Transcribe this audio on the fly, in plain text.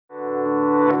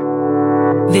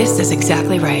This is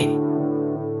exactly right.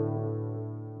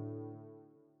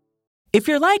 If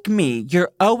you're like me,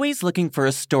 you're always looking for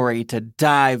a story to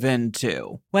dive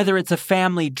into. Whether it's a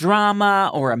family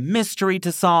drama or a mystery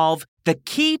to solve, the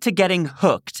key to getting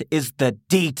hooked is the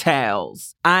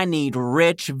details. I need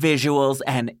rich visuals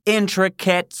and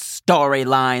intricate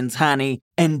storylines, honey.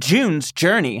 And June's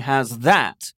Journey has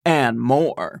that and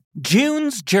more.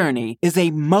 June's Journey is a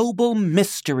mobile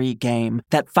mystery game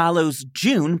that follows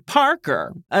June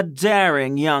Parker, a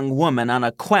daring young woman on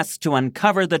a quest to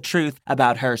uncover the truth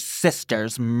about her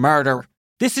sister's murder.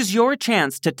 This is your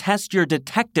chance to test your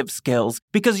detective skills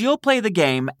because you'll play the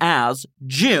game as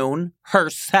June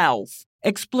herself.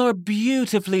 Explore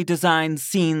beautifully designed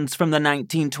scenes from the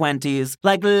 1920s,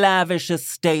 like lavish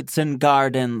estates and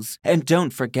gardens. And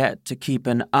don't forget to keep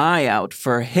an eye out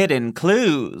for hidden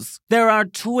clues. There are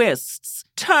twists,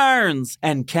 turns,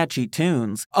 and catchy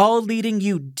tunes, all leading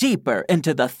you deeper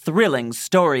into the thrilling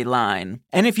storyline.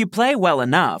 And if you play well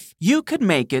enough, you could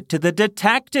make it to the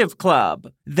Detective Club.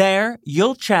 There,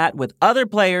 you'll chat with other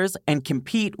players and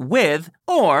compete with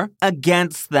or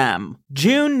against them.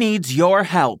 June needs your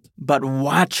help, but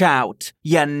watch out.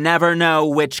 You never know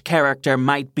which character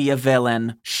might be a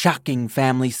villain. Shocking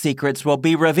family secrets will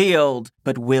be revealed,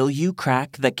 but will you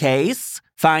crack the case?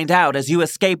 Find out as you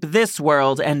escape this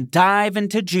world and dive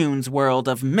into June's world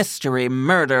of mystery,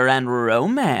 murder, and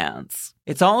romance.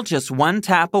 It's all just one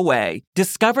tap away.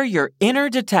 Discover your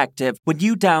inner detective when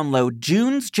you download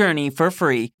June's Journey for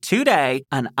free today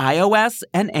on iOS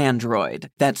and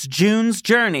Android. That's June's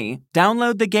Journey.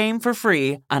 Download the game for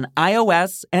free on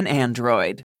iOS and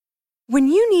Android. When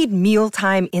you need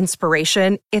mealtime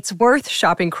inspiration, it's worth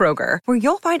shopping Kroger, where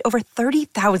you'll find over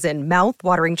 30,000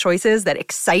 mouth-watering choices that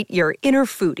excite your inner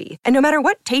foodie. And no matter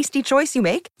what tasty choice you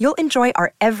make, you'll enjoy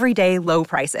our everyday low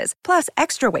prices, plus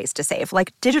extra ways to save,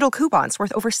 like digital coupons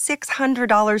worth over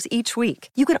 $600 each week.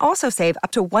 You can also save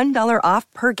up to $1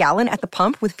 off per gallon at the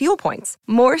pump with fuel points.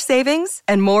 More savings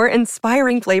and more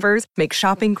inspiring flavors make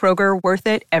shopping Kroger worth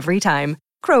it every time.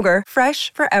 Kroger,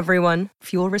 fresh for everyone.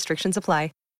 Fuel restrictions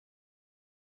apply.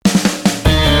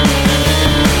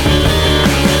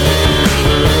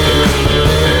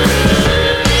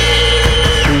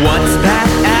 What's that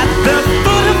at the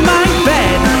foot of my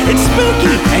bed? It's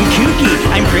spooky and kooky.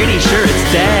 I'm pretty sure it's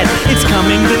dead. It's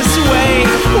coming this way.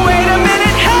 Wait a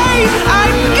minute, hey!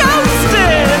 I'm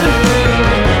ghosted!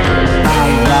 By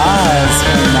Roz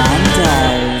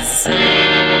Hernandez.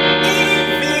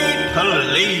 Evie,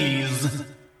 please.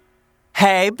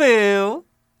 Hey, boo.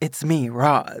 It's me,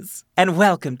 Roz. And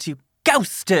welcome to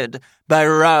Ghosted by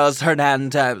Roz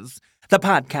Hernandez, the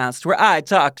podcast where I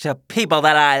talk to people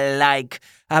that I like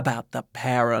about the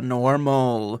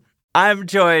paranormal. I'm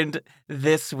joined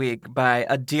this week by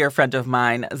a dear friend of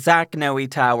mine, Zach Noe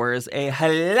Towers, a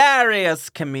hilarious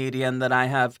comedian that I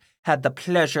have had the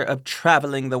pleasure of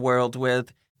traveling the world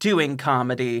with, doing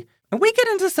comedy. And we get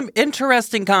into some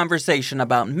interesting conversation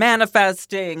about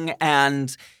manifesting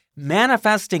and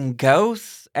manifesting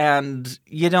ghosts, and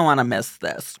you don't want to miss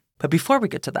this. But before we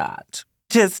get to that,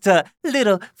 just a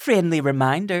little friendly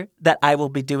reminder that I will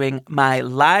be doing my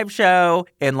live show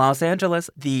in Los Angeles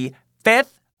the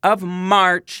 5th of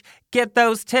March. Get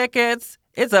those tickets.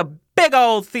 It's a big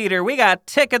old theater. We got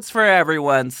tickets for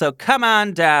everyone. So come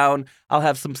on down. I'll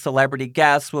have some celebrity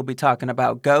guests. We'll be talking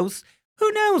about ghosts.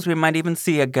 Who knows? We might even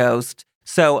see a ghost.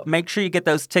 So make sure you get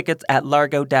those tickets at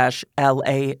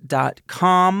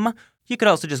largo-la.com. You could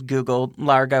also just Google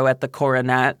Largo at the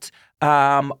Coronet.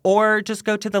 Or just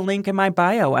go to the link in my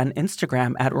bio on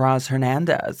Instagram at Roz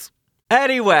Hernandez.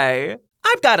 Anyway,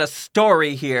 I've got a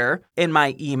story here in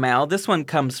my email. This one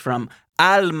comes from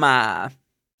Alma.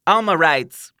 Alma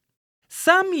writes,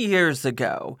 some years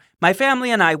ago, my family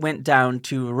and I went down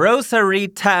to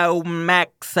Rosarito,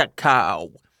 Mexico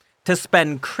to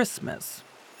spend Christmas.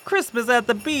 Christmas at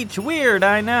the beach, weird,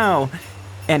 I know.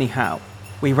 Anyhow,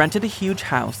 we rented a huge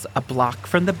house a block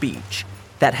from the beach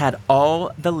that had all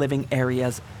the living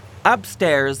areas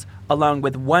upstairs, along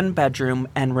with one bedroom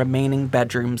and remaining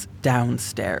bedrooms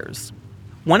downstairs.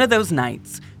 One of those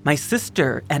nights, my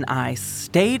sister and I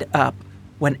stayed up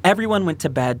when everyone went to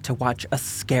bed to watch a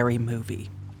scary movie.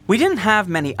 We didn't have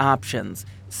many options,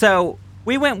 so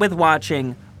we went with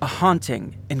watching A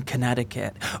Haunting in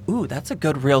Connecticut. Ooh, that's a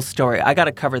good real story. I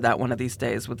gotta cover that one of these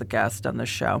days with a guest on this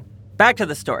show. Back to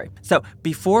the story. So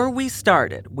before we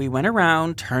started, we went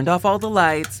around, turned off all the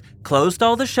lights, closed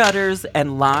all the shutters,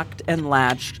 and locked and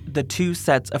latched the 2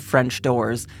 sets of French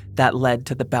doors that led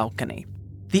to the balcony.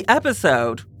 The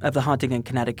episode of The Haunting in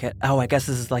Connecticut, I guess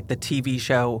this is like the TV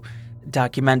show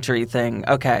documentary thing.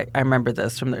 Okay, I remember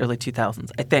this from the early 2000s.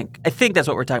 I think that's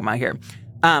what we're talking about here.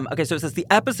 Okay, so it says the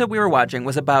episode we were watching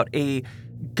was about a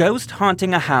ghost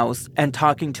haunting a house and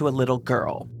talking to a little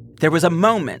girl. There was a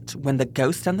moment when the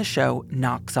ghost on the show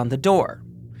knocks on the door.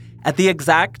 At the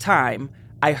exact time,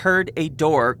 I heard a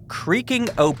door creaking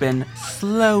open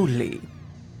slowly.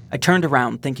 I turned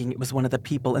around thinking it was one of the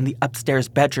people in the upstairs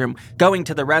bedroom going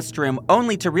to the restroom,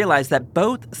 only to realize that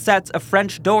both sets of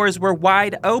French doors were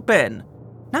wide open.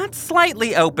 Not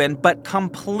slightly open, but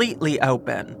completely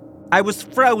open. I was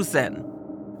frozen.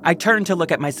 I turned to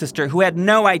look at my sister, who had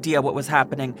no idea what was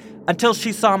happening, until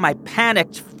she saw my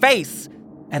panicked face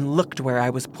and looked where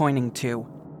I was pointing to.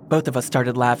 Both of us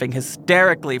started laughing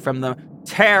hysterically from the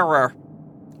terror.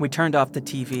 We turned off the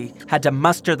TV, had to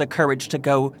muster the courage to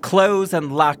go close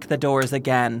and lock the doors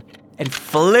again, and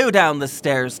flew down the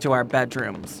stairs to our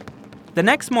bedrooms. The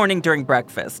next morning during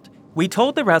breakfast, we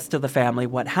told the rest of the family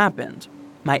what happened.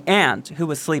 My aunt, who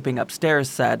was sleeping upstairs,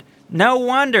 said, "No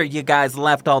wonder you guys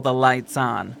left all the lights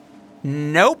on."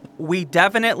 Nope, we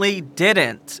definitely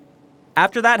didn't.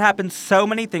 After that happened, so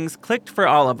many things clicked for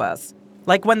all of us.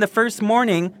 Like when the first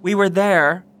morning we were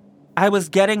there, I was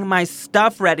getting my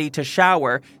stuff ready to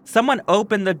shower, someone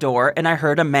opened the door and I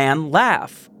heard a man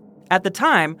laugh. At the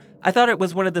time, I thought it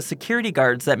was one of the security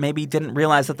guards that maybe didn't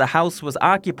realize that the house was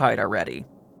occupied already.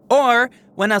 Or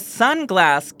when a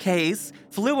sunglass case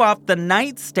flew off the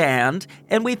nightstand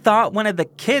and we thought one of the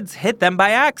kids hit them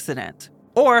by accident.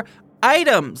 Or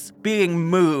items being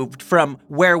moved from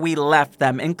where we left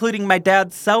them, including my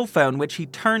dad's cell phone, which he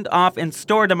turned off and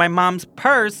stored in my mom's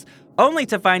purse, only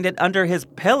to find it under his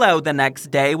pillow the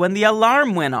next day when the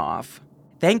alarm went off.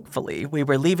 Thankfully, we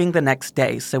were leaving the next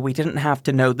day, so we didn't have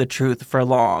to know the truth for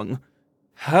long.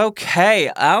 Okay,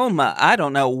 Alma, I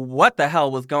don't know what the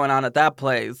hell was going on at that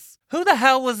place. Who the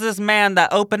hell was this man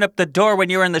that opened up the door when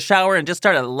you were in the shower and just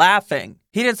started laughing?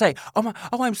 He didn't say,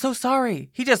 I'm so sorry.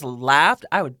 He just laughed.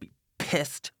 I would be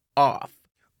pissed off.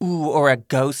 Ooh, or a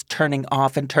ghost turning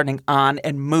off and turning on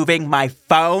and moving my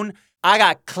phone. I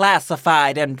got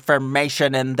classified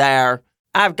information in there.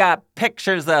 I've got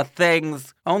pictures of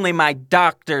things only my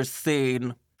doctor's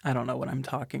seen. I don't know what I'm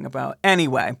talking about.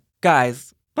 Anyway,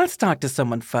 guys, let's talk to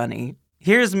someone funny.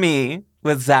 Here's me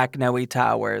with Zach Noe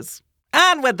Towers.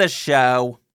 On with the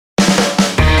show.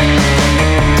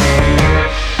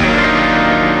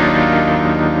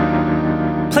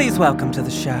 Please welcome to the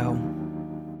show,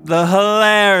 the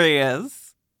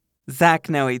hilarious Zach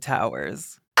Noe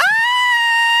Towers.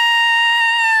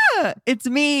 It's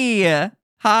me.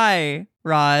 Hi,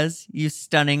 Roz, you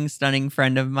stunning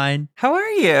friend of mine. How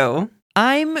are you?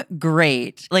 I'm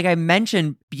great. Like I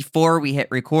mentioned before we hit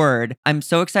record, I'm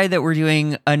so excited that we're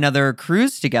doing another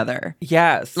cruise together.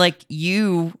 Yes. Like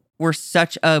you were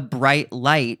such a bright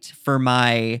light for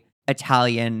my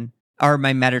Italian or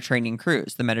my Mediterranean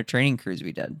cruise, the Mediterranean cruise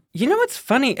we did. You know what's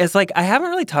funny is like I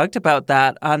haven't really talked about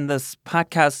that on this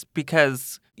podcast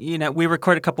because, you know, we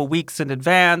record a couple weeks in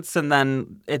advance and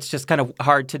then it's just kind of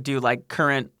hard to do like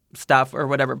current stuff or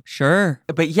whatever. Sure.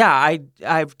 But yeah,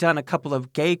 I've done a couple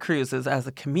of gay cruises as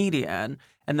a comedian.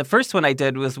 And the first one I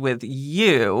did was with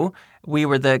you. We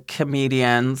were the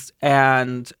comedians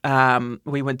and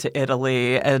we went to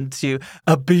Italy and to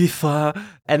Ibiza.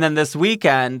 And then this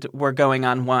weekend, we're going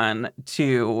on one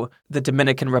to the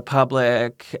Dominican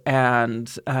Republic and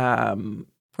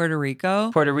Puerto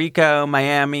Rico,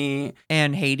 Miami.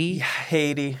 And Haiti. Yeah,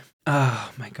 Haiti.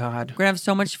 Oh, my God. We're going to have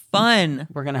so much fun.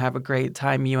 We're going to have a great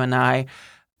time, you and I.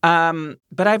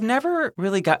 But I've never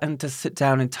really gotten to sit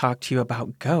down and talk to you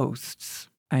about ghosts.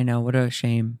 I know, what a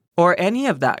shame. Or any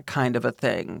of that kind of a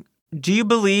thing. Do you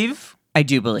believe? I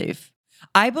do believe.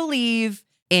 I believe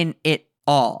in it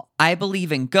all. I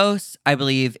believe in ghosts. I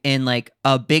believe in like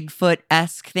a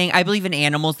Bigfoot-esque thing. I believe in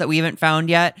animals that we haven't found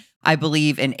yet. I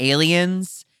believe in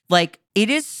aliens. Like, it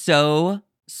is so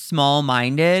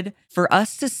small-minded for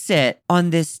us to sit on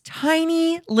this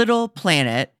tiny little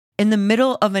planet in the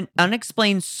middle of an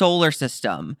unexplained solar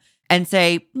system and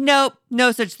say, nope,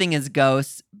 no such thing as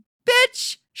ghosts.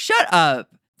 Bitch, shut up.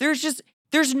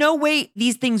 There's no way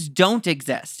these things don't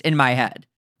exist in my head.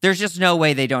 There's just no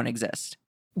way they don't exist.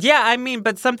 Yeah, I mean,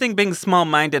 but something being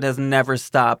small-minded has never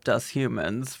stopped us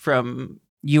humans from...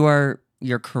 You're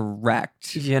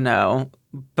correct. You know,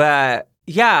 but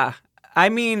yeah, I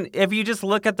mean, if you just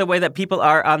look at the way that people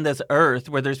are on this earth,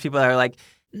 where there's people that are like,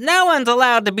 no one's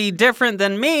allowed to be different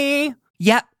than me.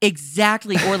 Yeah,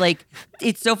 exactly. Or like,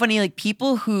 it's so funny, like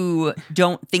people who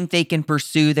don't think they can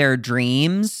pursue their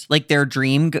dreams, like their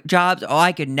dream jobs. Oh,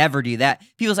 I could never do that.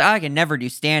 People say, oh, I can never do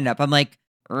stand-up. I'm like,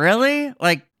 really?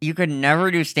 Like, you could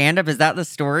never do stand-up? Is that the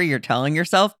story you're telling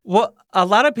yourself? Well, a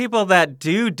lot of people that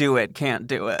do it can't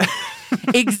do it.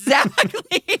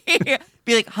 Exactly.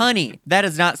 Be like, honey, that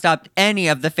has not stopped any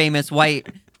of the famous white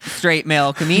straight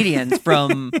male comedians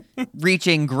from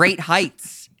reaching great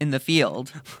heights in the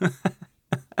field.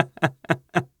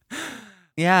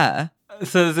 Yeah.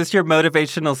 So is this your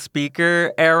motivational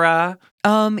speaker era?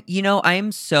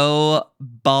 I'm so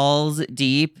balls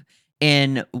deep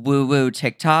in woo-woo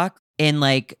TikTok, in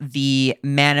like the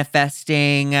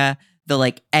manifesting, the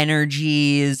like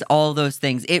energies, all those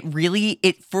things.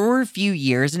 It for a few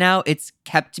years now, it's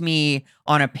kept me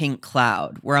on a pink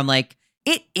cloud where I'm like,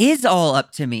 it is all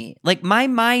up to me. Like my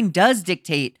mind does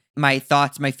dictate my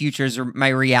thoughts, my futures, or my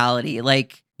reality.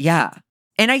 Like, yeah.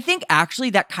 And I think actually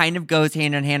that kind of goes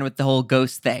hand in hand with the whole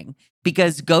ghost thing,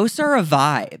 because ghosts are a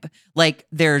vibe. Like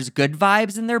there's good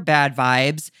vibes and there are bad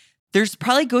vibes. There's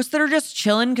probably ghosts that are just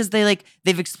chilling because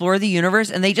they've explored the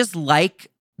universe and they just like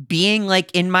being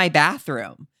like in my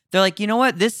bathroom. They're like, you know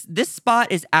what? This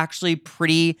spot is actually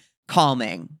pretty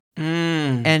calming.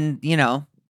 And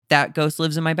that ghost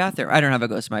lives in my bathroom. I don't have a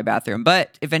ghost in my bathroom,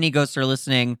 but if any ghosts are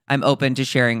listening, I'm open to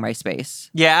sharing my space.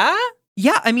 Yeah?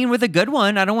 Yeah, I mean, with a good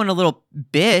one. I don't want a little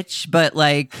bitch, but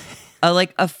like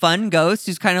a fun ghost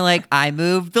who's kind of like, I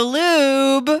moved the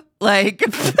lube. Like,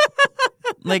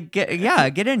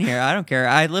 get in here. I don't care.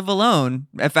 I live alone,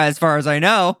 as far as I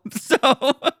know. So.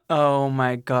 Oh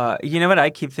my God. You know what I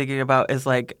keep thinking about is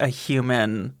like a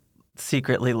human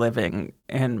secretly living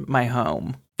in my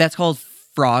home. That's called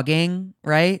frogging,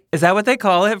 right? Is that what they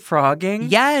call it? Frogging?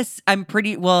 Yes.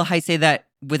 I say that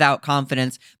without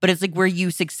confidence, but it's like where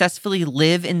you successfully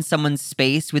live in someone's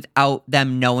space without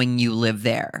them knowing you live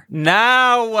there.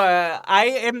 No, I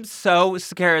am so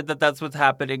scared that that's what's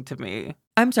happening to me.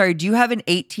 I'm sorry, do you have an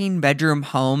 18-bedroom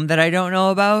home that I don't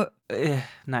know about?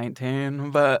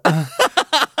 19, but...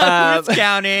 Who's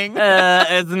counting?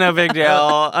 It's no big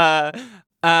deal.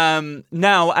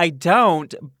 No, I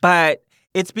don't, but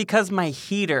it's because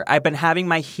I've been having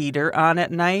my heater on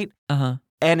at night. Uh-huh.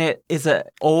 And it is an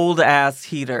old-ass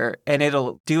heater, and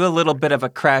it'll do a little bit of a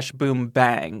crash, boom,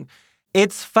 bang.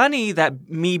 It's funny that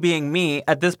me being me,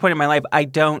 at this point in my life, I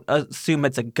don't assume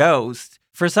it's a ghost.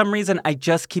 For some reason, I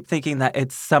just keep thinking that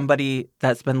it's somebody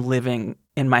that's been living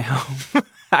in my home.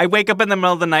 I wake up in the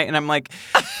middle of the night, and I'm like,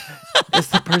 is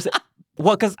the person...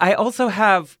 Well, because I also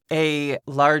have a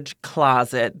large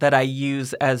closet that I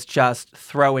use as just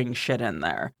throwing shit in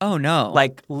there. Oh, no.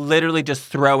 Like, literally just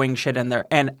throwing shit in there.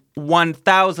 And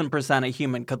 1,000% a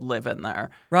human could live in there.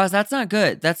 Roz, that's not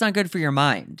good. That's not good for your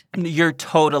mind. You're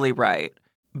totally right.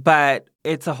 But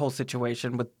it's a whole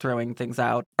situation with throwing things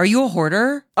out. Are you a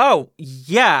hoarder? Oh,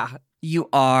 yeah. You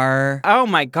are? Oh,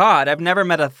 my God. I've never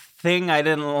met a thing I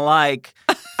didn't like.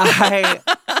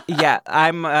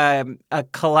 I'm a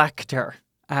collector,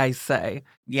 I say.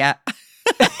 Yeah.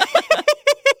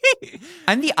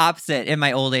 I'm the opposite in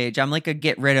my old age. I'm like a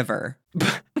get rid of her.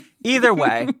 Either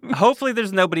way, hopefully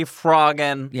there's nobody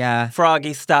frogging,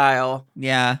 froggy style,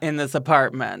 in this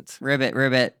apartment.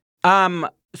 Ribbit.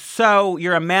 So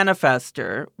you're a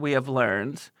manifester, we have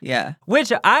learned. Yeah.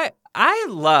 Which I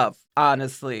love,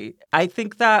 honestly. I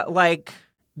think that, like,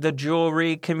 the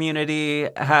jewelry community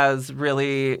has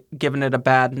really given it a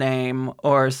bad name,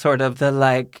 or sort of the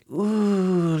like,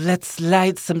 ooh, let's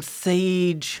light some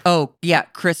sage. Oh, yeah,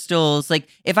 crystals. Like,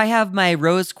 if I have my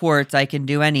rose quartz, I can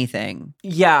do anything.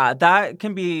 Yeah, that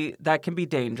can be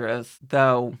dangerous,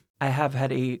 though I have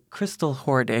had a crystal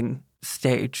hoarding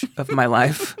stage of my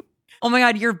life. Oh my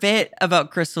God, your bit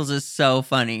about crystals is so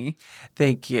funny.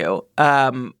 Thank you.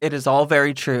 It is all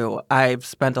very true. I've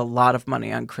spent a lot of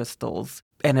money on crystals,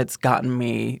 and it's gotten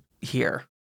me here.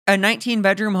 A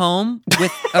 19-bedroom home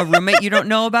with a roommate you don't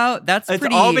know about? It's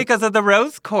all because of the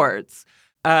rose quartz.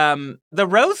 The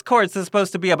rose quartz is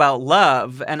supposed to be about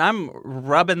love, and I'm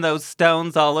rubbing those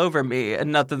stones all over me,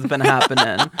 and nothing's been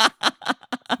happening.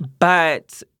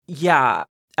 But yeah,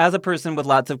 as a person with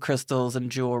lots of crystals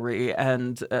and jewelry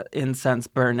and incense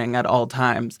burning at all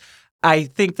times, I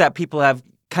think that people have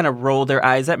kind of rolled their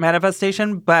eyes at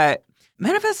manifestation, but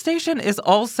manifestation is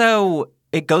also...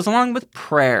 It goes along with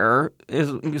prayer,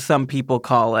 as some people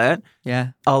call it. Yeah.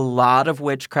 A lot of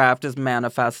witchcraft is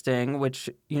manifesting, which,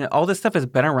 all this stuff has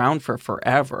been around for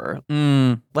forever.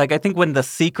 Like, I think when The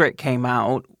Secret came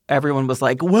out, everyone was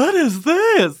like, what is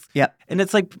this? Yep. And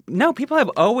it's like, no, people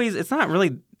have always, it's not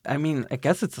really, I mean, I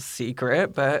guess it's a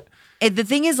secret, but... The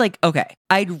thing is, like, okay,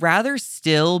 I'd rather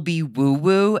still be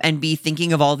woo-woo and be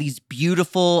thinking of all these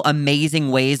beautiful,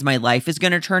 amazing ways my life is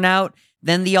going to turn out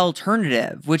than the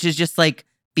alternative, which is just like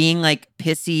being like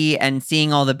pissy and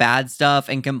seeing all the bad stuff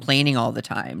and complaining all the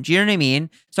time. Do you know what I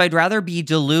mean? So I'd rather be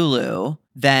Delulu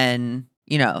than,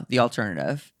 the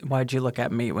alternative. Why'd you look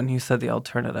at me when you said the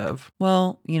alternative?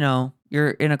 Well,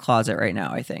 you're in a closet right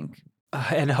now, I think.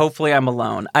 And hopefully I'm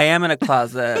alone. I am in a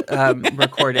closet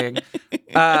recording.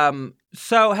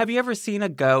 So have you ever seen a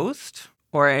ghost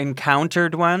or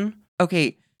encountered one?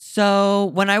 Okay, so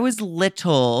when I was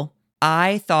little,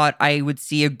 I thought I would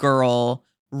see a girl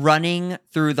running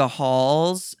through the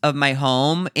halls of my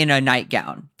home in a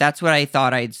nightgown. That's what I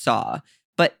thought I saw.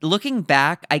 But looking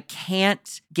back, I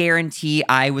can't guarantee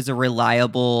I was a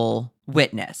reliable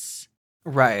witness.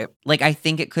 Right. Like, I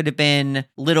think it could have been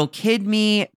little kid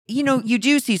me. You know, you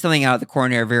do see something out of the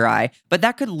corner of your eye, but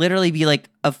that could literally be like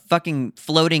a fucking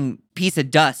floating piece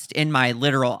of dust in my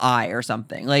literal eye or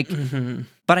something. Like,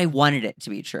 but I wanted it to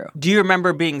be true. Do you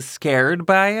remember being scared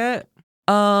by it?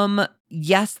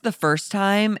 Yes, the first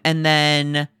time. And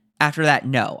then after that,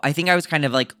 no. I think I was kind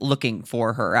of like looking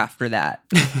for her after that.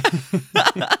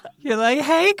 You're like,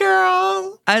 hey,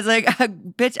 girl. I was like,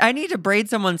 bitch, I need to braid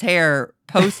someone's hair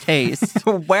post haste.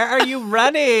 Where are you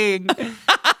running?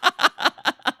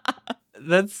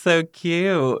 That's so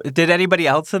cute. Did anybody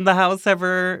else in the house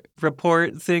ever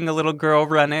report seeing a little girl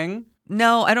running?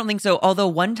 No, I don't think so. Although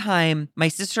one time, my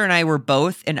sister and I were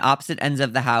both in opposite ends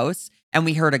of the house, and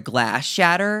we heard a glass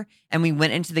shatter, and we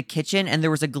went into the kitchen, and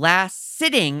there was a glass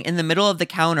sitting in the middle of the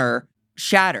counter,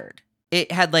 shattered.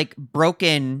 It had like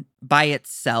broken by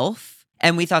itself,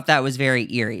 and we thought that was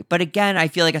very eerie. But again, I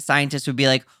feel like a scientist would be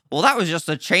like, well, that was just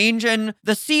a change in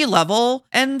the sea level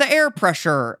and the air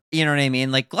pressure. You know what I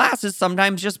mean? Like, glasses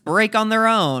sometimes just break on their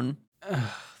own.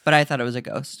 But I thought it was a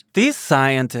ghost. These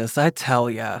scientists, I tell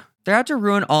ya. They're out to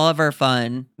ruin all of our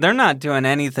fun. They're not doing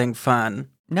anything fun.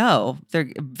 No,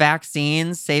 they're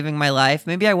vaccines saving my life.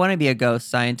 Maybe I want to be a ghost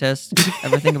scientist.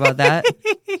 Ever think about that?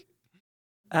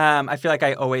 I feel like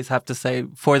I always have to say,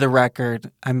 for the record,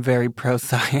 I'm very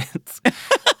pro-science.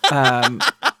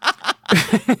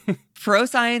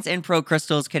 Pro-science and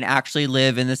pro-crystals can actually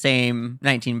live in the same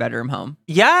 19-bedroom home.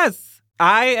 Yes,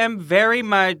 I am very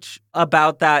much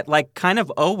about that, like kind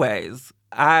of always.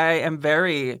 I am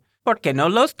very, ¿por qué no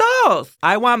los dos?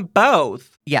 I want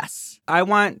both. Yes. I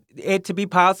want it to be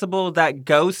possible that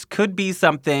ghosts could be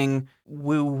something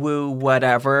woo-woo,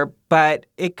 whatever, but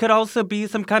it could also be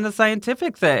some kind of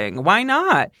scientific thing. Why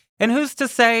not? And who's to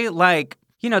say, like,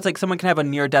 you know, it's like someone can have a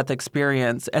near-death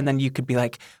experience, and then you could be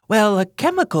like, well, a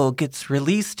chemical gets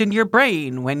released in your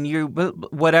brain when you,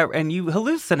 whatever, and you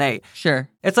hallucinate. Sure.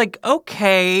 It's like,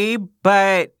 okay,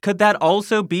 but could that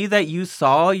also be that you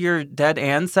saw your dead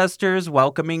ancestors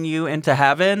welcoming you into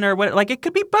heaven or what? Like, it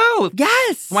could be both.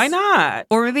 Yes. Why not?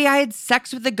 Or maybe I had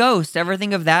sex with a ghost. Ever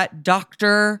think of that,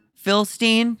 Dr.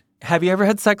 Philstein? Have you ever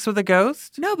had sex with a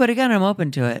ghost? No, but again, I'm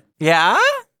open to it. Yeah?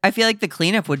 I feel like the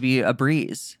cleanup would be a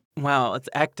breeze. Well, it's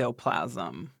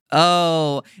ectoplasm.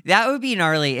 Oh, that would be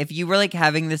gnarly. If you were like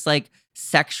having this like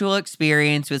sexual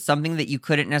experience with something that you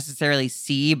couldn't necessarily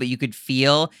see, but you could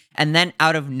feel. And then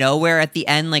out of nowhere at the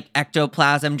end, like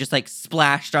ectoplasm just like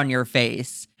splashed on your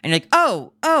face. And you're like,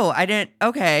 oh, I didn't,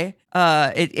 okay.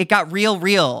 It got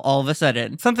real all of a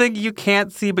sudden. Something you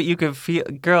can't see, but you can feel.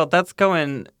 Girl, that's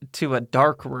going to a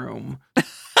dark room.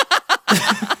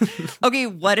 Okay,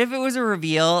 what if it was a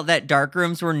reveal that dark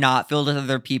rooms were not filled with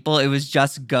other people? It was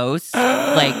just ghosts,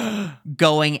 like,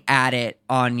 going at it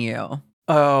on you.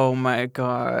 Oh, my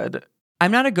God.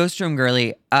 I'm not a ghost room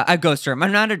girly.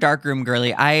 I'm not a dark room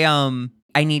girly.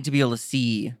 I need to be able to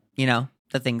see, you know,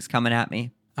 the things coming at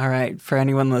me. All right, for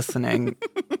anyone listening,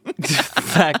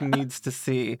 Zach needs to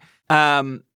see.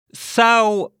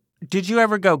 So, did you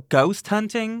ever go ghost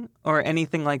hunting or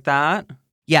anything like that?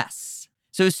 Yes.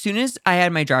 So as soon as I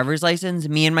had my driver's license,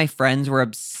 me and my friends were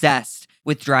obsessed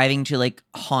with driving to like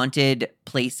haunted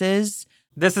places.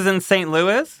 This is in St.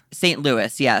 Louis? St.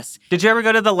 Louis, yes. Did you ever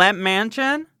go to the Lemp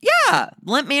Mansion? Yeah.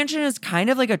 Lemp Mansion is kind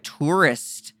of like a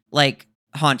tourist, like,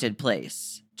 haunted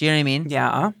place. Do you know what I mean?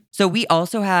 Yeah. So we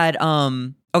also had,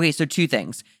 okay, so two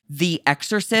things. The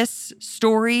Exorcist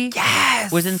story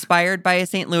was inspired by a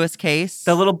St. Louis case.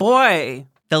 The little boy.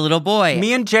 The little boy.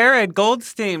 Me and Jared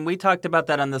Goldstein, we talked about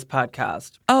that on this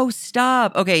podcast. Oh,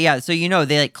 stop. Okay, yeah. So, you know,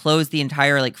 they like closed the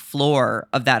entire like floor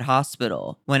of that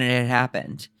hospital when it had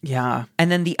happened. Yeah.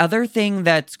 And then the other thing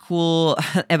that's cool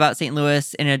about St.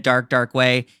 Louis in a dark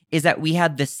way is that we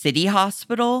had the city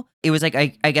hospital. It was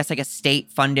like, I guess like a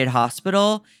state funded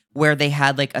hospital where they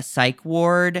had like a psych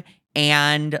ward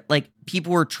and like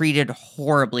people were treated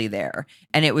horribly there.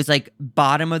 And it was like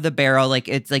bottom of the barrel. Like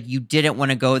it's like you didn't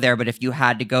want to go there, but if you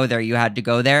had to go there, you had to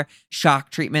go there.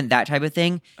 Shock treatment, that type of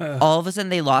thing. All of a sudden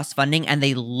they lost funding and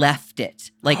they left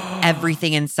it, like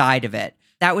everything inside of it.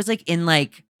 That was like in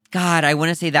like, God, I want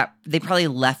to say that they probably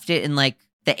left it in like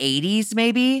the 80s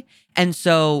maybe. And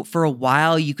so for a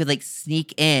while you could like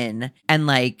sneak in and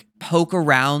like poke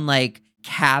around like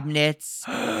cabinets,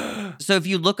 So if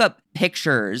you look up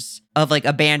pictures of like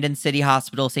abandoned City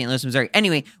Hospital, St. Louis, Missouri.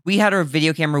 Anyway, we had our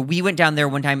video camera. We went down there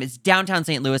one time. It's downtown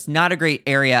St. Louis, not a great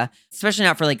area, especially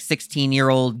not for like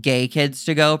 16-year-old gay kids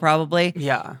to go probably.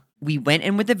 Yeah. We went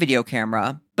in with the video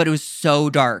camera, but it was so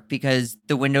dark because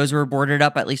the windows were boarded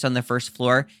up, at least on the first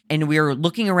floor. And we were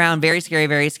looking around, very scary,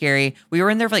 very scary. We were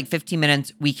in there for like 15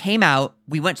 minutes. We came out,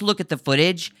 we went to look at the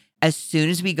footage. As soon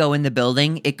as we go in the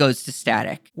building, it goes to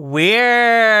static.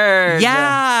 Weird.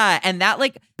 Yeah. And that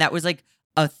was like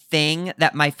a thing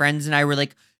that my friends and I were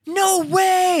like, no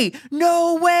way,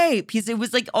 no way. Because it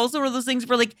was like also one of those things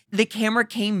where like the camera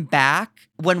came back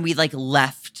when we like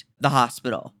left the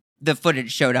hospital. The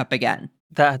footage showed up again.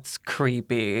 That's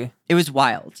creepy. It was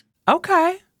wild.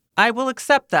 Okay. I will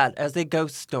accept that as a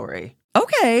ghost story.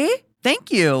 Okay.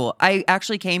 Thank you. I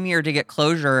actually came here to get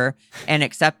closure and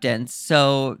acceptance.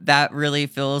 So that really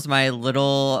fills my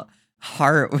little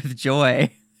heart with joy.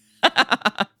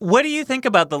 What do you think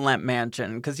about the Lemp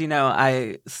Mansion? Because, you know,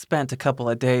 I spent a couple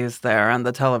of days there on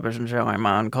the television show I'm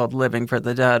on called Living for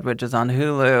the Dead, which is on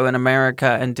Hulu in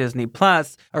America and Disney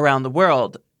Plus around the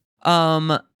world.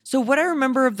 So what I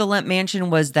remember of the Lemp Mansion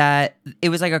was that it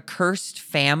was like a cursed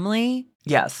family.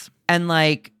 Yes. And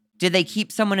like, did they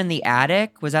keep someone in the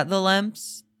attic? Was that the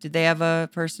Lemps? Did they have a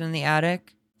person in the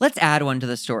attic? Let's add one to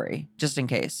the story, just in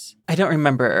case. I don't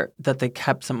remember that they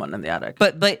kept someone in the attic.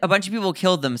 But a bunch of people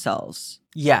killed themselves.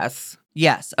 Yes.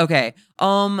 Yes. Okay.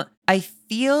 I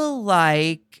feel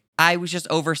like I was just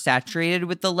oversaturated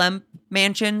with the Lemp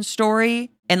Mansion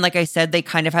story. And like I said, they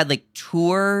kind of had like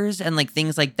tours and like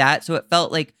things like that. So it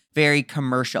felt like very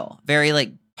commercial, very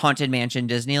like Haunted Mansion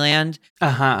Disneyland.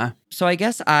 Uh-huh. So I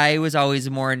guess I was always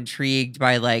more intrigued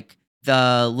by like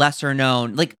the lesser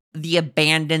known, like the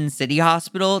abandoned City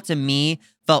Hospital to me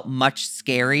felt much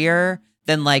scarier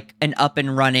than like an up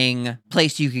and running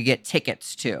place you could get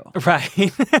tickets to.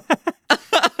 Right.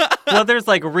 Well, there's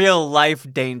like real life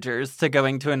dangers to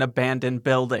going to an abandoned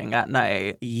building at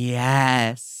night.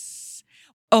 Yes.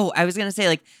 Oh, I was going to say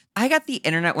like I got the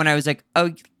internet when I was like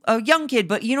a young kid,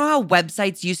 but you know how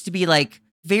websites used to be like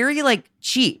very like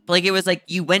cheap. Like it was like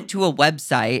you went to a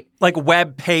website. Like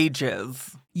web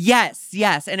pages.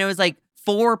 Yes. And it was like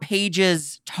 4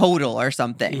 pages total or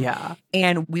something. Yeah.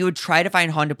 And we would try to find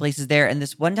haunted places there. And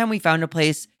this one time we found a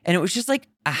place and it was just like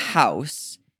a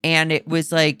house. And it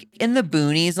was like in the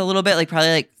boonies a little bit, like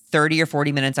probably like 30 or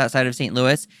 40 minutes outside of St.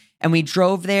 Louis. And we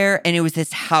drove there and it was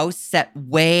this house set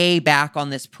way back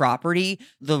on this property.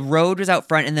 The road was out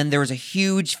front and then there was a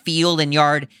huge field and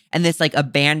yard and this like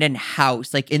abandoned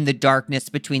house, like in the darkness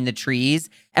between the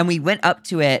trees. And we went up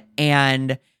to it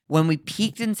and when we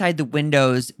peeked inside the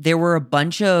windows, there were a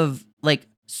bunch of like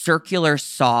circular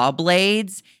saw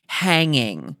blades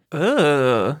hanging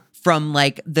from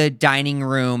like the dining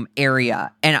room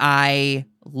area. And I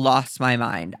lost my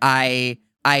mind. I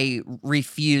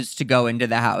refused to go into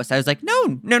the house. I was like,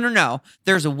 no.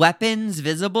 There's weapons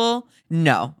visible.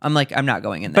 No, I'm not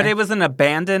going in there. But it was an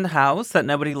abandoned house that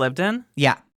nobody lived in?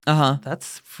 Yeah. Uh-huh.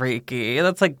 That's freaky.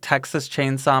 That's like Texas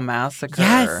Chainsaw Massacre.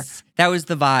 Yes. That was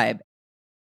the vibe.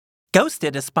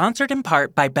 Ghosted is sponsored in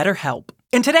part by BetterHelp.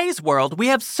 In today's world, we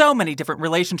have so many different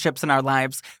relationships in our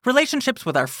lives. Relationships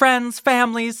with our friends,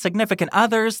 families, significant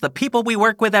others, the people we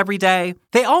work with every day.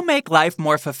 They all make life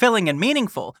more fulfilling and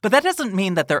meaningful, but that doesn't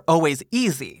mean that they're always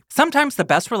easy. Sometimes the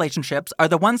best relationships are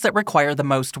the ones that require the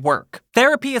most work.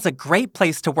 Therapy is a great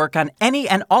place to work on any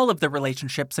and all of the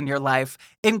relationships in your life,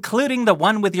 including the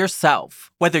one with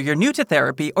yourself. Whether you're new to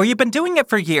therapy or you've been doing it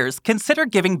for years, consider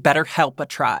giving BetterHelp a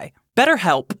try.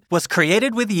 BetterHelp was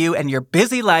created with you and your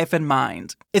busy life in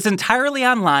mind. It's entirely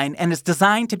online and is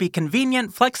designed to be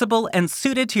convenient, flexible, and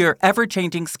suited to your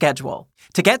ever-changing schedule.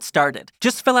 To get started,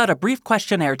 just fill out a brief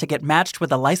questionnaire to get matched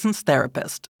with a licensed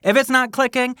therapist. If it's not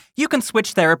clicking, you can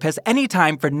switch therapists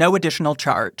anytime for no additional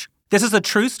charge. This is a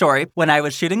true story. When I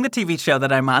was shooting the TV show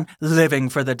that I'm on, Living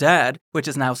for the Dead, which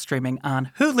is now streaming on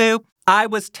Hulu, I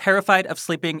was terrified of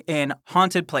sleeping in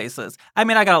haunted places. I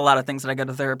mean, I got a lot of things that I go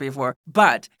to therapy for,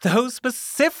 but those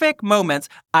specific moments,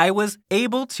 I was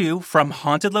able to, from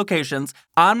haunted locations,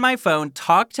 on my phone,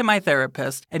 talk to my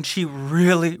therapist, and she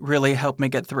really, really helped me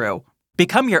get through.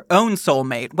 Become your own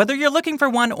soulmate, whether you're looking for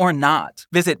one or not.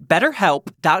 Visit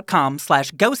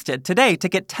betterhelp.com/ghosted today to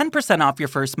get 10% off your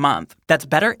first month. That's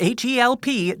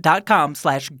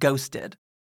betterhelp.com/ghosted.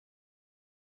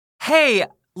 Hey,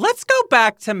 let's go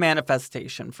back to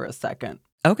manifestation for a second.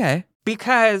 Okay.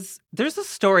 Because there's a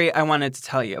story I wanted to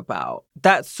tell you about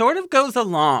that sort of goes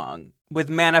along with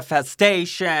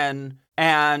manifestation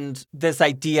and this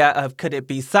idea of could it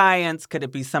be science? Could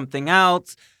it be something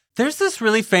else? There's this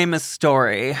really famous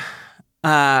story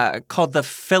called the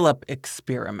Philip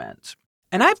experiment.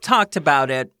 And I've talked about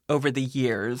it over the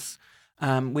years.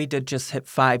 We did just hit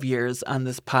 5 years on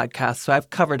this podcast, so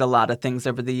I've covered a lot of things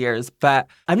over the years, but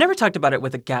I've never talked about it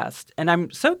with a guest. And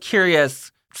I'm so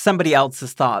curious somebody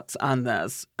else's thoughts on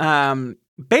this.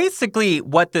 Basically,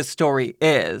 what this story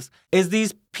is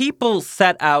these people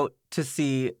set out to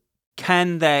see,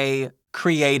 can they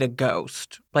create a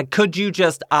ghost? Like, could you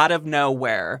just out of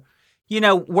nowhere? You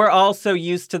know, we're also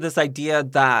used to this idea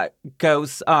that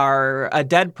ghosts are a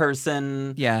dead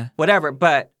person, whatever,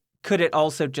 but could it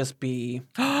also just be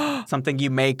something you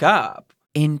make up?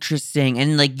 Interesting.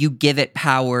 And like you give it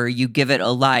power, you give it a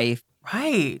life.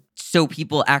 Right. So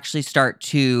people actually start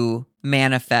to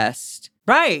manifest.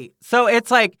 Right. So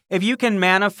it's like, if you can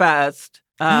manifest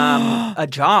a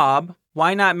job,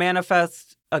 why not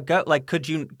manifest a ghost? Like, could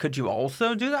you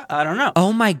also do that? I don't know.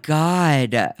 Oh my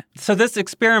God. So this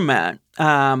experiment,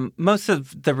 most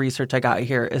of the research I got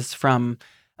here is from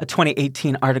a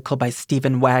 2018 article by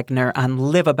Stephen Wagner on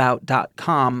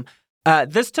liveabout.com.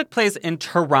 This took place in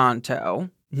Toronto,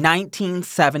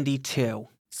 1972.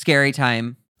 Scary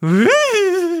time.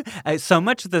 So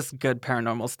much of this good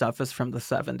paranormal stuff is from the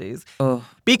 70s. Oh.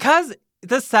 Because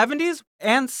the 70s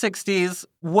and 60s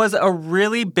was a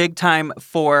really big time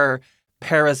for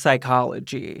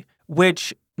parapsychology,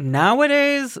 which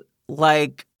nowadays,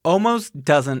 like, almost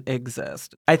doesn't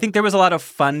exist. I think there was a lot of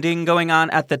funding going on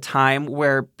at the time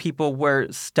where people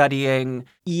were studying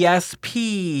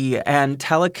ESP and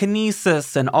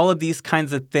telekinesis and all of these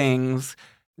kinds of things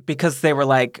because they were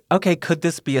like, okay, could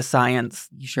this be a science?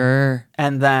 Sure.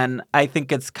 And then I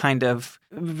think it's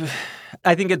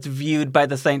viewed by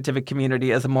the scientific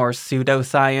community as a more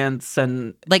pseudoscience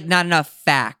and like not enough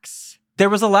facts. There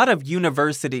was a lot of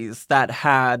universities that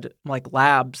had like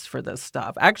labs for this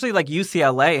stuff. Actually, like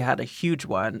UCLA had a huge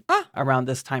one around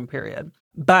this time period.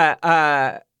 But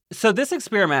so this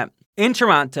experiment in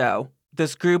Toronto,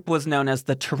 this group was known as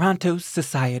the Toronto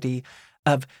Society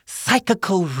of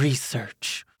Psychical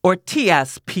Research, or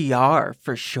TSPR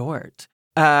for short.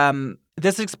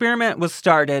 This experiment was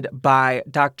started by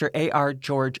Dr. A.R.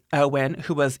 George Owen,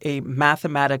 who was a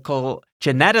mathematical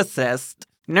geneticist.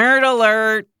 Nerd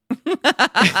alert!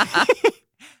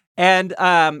 And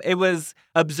it was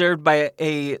observed by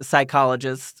a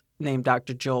psychologist named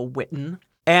Dr. Joel Witten.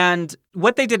 And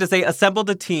what they did is they assembled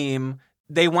a team.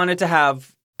 They wanted to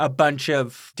have a bunch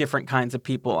of different kinds of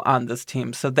people on this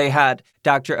team. So they had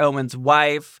Dr. Owen's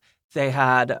wife. They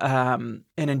had an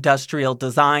industrial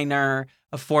designer,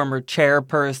 a former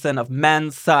chairperson of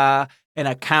Mensa, an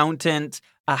accountant,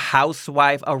 a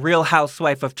housewife, a real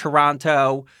housewife of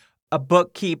Toronto, a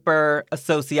bookkeeper, a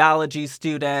sociology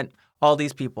student, all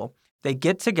these people. They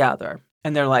get together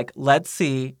and they're like, let's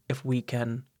see if we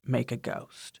can make a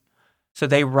ghost. So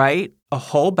they write a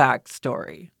whole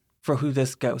backstory for who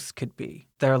this ghost could be.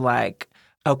 They're like,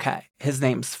 okay, his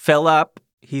name's Philip.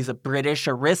 He's a British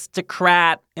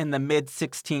aristocrat in the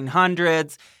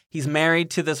mid-1600s. He's married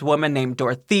to this woman named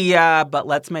Dorothea, but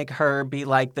let's make her be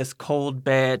like this cold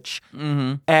bitch.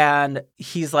 Mm-hmm. And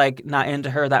he's like not into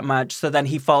her that much. So then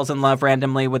he falls in love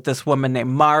randomly with this woman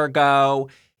named Margot.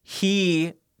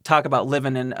 He, talk about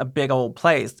living in a big old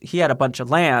place. He had a bunch of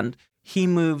land. He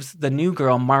moves the new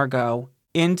girl, Margot,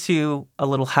 into a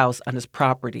little house on his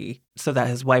property so that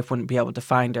his wife wouldn't be able to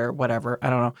find her, whatever. I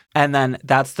don't know. And then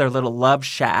that's their little love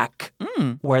shack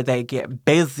where they get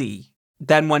busy.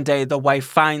 Then one day, the wife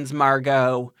finds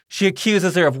Margot. She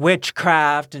accuses her of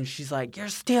witchcraft, and she's like, you're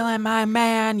stealing my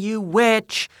man, you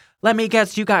witch. Let me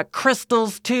guess, you got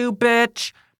crystals too,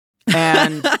 bitch.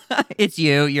 And it's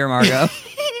you're Margot.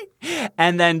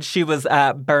 And then she was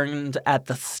burned at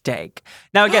the stake.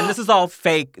 Now, again, this is all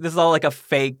fake. This is all like a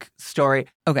fake story.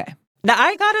 Okay. Now,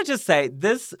 I gotta just say,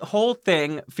 this whole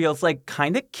thing feels like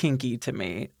kind of kinky to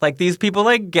me. Like these people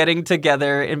like getting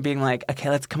together and being like, okay,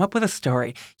 let's come up with a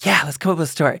story. Yeah, let's come up with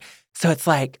a story. So it's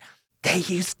like, they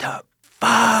used to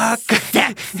fuck.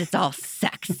 Sex. It's all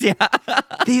sex. Yeah.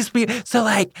 These people. So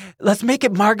like, let's make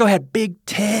it Margot had big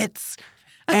tits.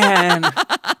 And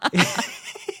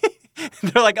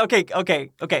they're like,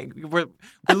 okay. We're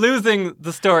losing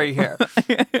the story here.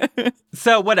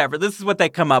 So whatever. This is what they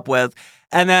come up with.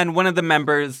 And then one of the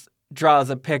members draws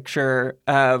a picture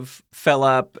of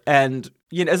Philip and,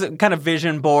 you know, as a kind of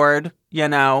vision board, you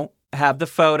know, have the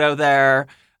photo there.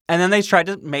 And then they tried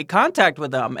to make contact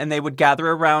with him. And they would gather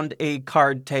around a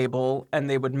card table and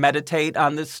they would meditate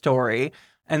on this story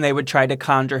and they would try to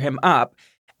conjure him up.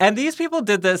 And these people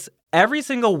did this every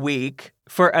single week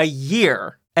for a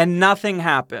year. And nothing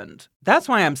happened. That's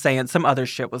why I'm saying some other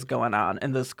shit was going on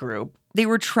in this group. They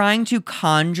were trying to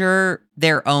conjure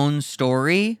their own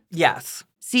story. Yes.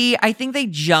 See, I think they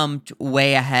jumped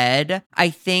way ahead. I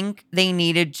think they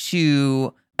needed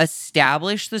to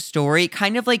establish the story,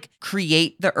 kind of like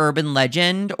create the urban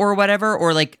legend or whatever,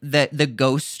 or like the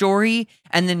ghost story,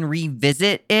 and then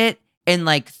revisit it in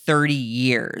like 30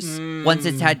 years once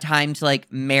it's had time to like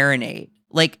marinate.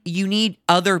 Like, you need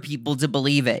other people to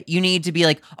believe it. You need to be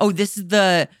like, oh, this is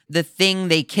the thing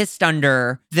they kissed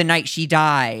under the night she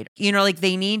died. You know, like,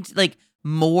 they need like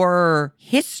more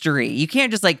history. You can't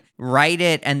just like write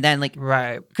it and then like,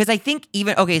 Right. because I think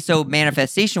even, okay, so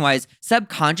manifestation wise,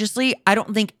 subconsciously, I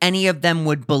don't think any of them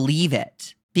would believe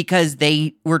it because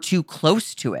they were too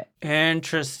close to it.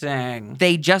 Interesting.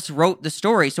 They just wrote the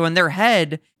story. So in their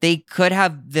head, they could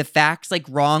have the facts like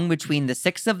wrong between the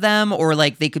 6 of them, or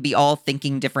like they could be all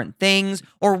thinking different things.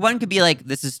 Or one could be like,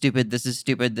 this is stupid, this is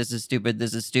stupid, this is stupid,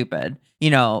 this is stupid. You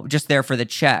know, just there for the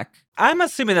check. I'm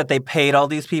assuming that they paid all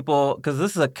these people because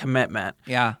this is a commitment.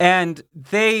 Yeah. And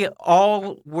they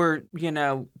all were,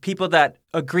 people that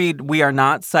agreed we are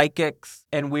not psychics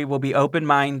and we will be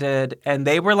open-minded. And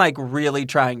they were like really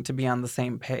trying to be on the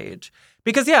same page.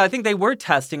 Because, I think they were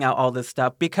testing out all this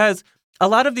stuff because a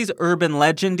lot of these urban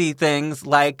legendy things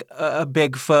like a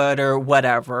Bigfoot or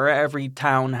whatever, every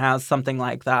town has something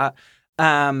like that.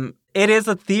 It is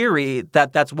a theory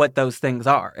that that's what those things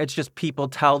are. It's just people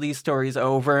tell these stories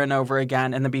over and over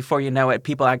again. And then before you know it,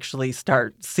 people actually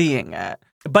start seeing it.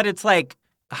 But it's like,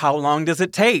 how long does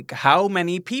it take? How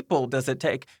many people does it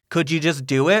take? Could you just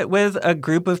do it with a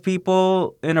group of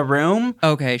people in a room?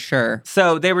 Okay, sure.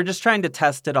 So they were just trying to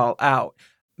test it all out.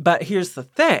 But here's the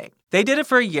thing. They did it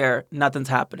for a year. Nothing's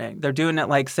happening. They're doing it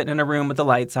like sitting in a room with the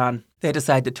lights on. They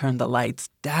decide to turn the lights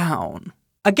down.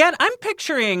 Again, I'm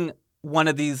picturing one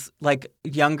of these like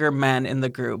younger men in the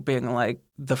group being like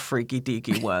the freaky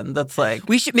deaky one that's like,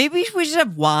 we should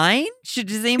have wine.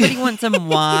 Does anybody want some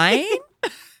wine?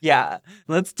 Yeah,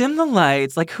 let's dim the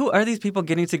lights. Like, who are these people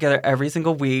getting together every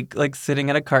single week, like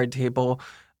sitting at a card table?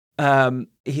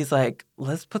 He's like,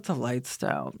 let's put the lights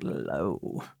down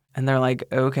low. And they're like,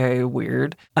 okay,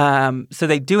 weird. So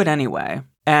they do it anyway.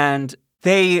 And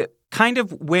they kind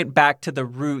of went back to the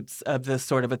roots of this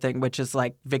sort of a thing, which is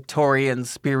like Victorian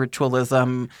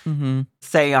spiritualism,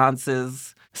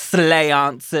 seances,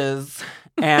 slayonces.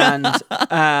 And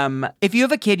if you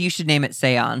have a kid, you should name it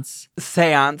Seance.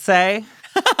 Seance.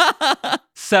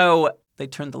 So they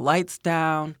turned the lights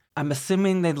down. I'm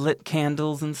assuming they lit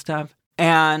candles and stuff.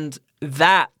 And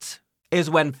that is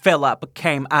when Philip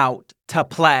came out to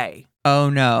play. Oh,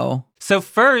 no. So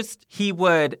first, he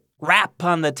would rap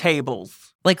on the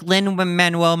tables. Like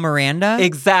Lin-Manuel Miranda?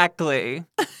 Exactly.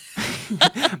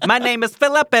 My name is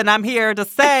Philip, and I'm here to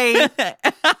say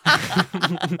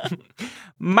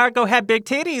Margot had big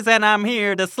titties, and I'm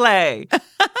here to slay.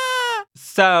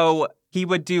 So he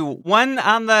would do 1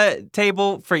 on the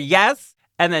table for yes,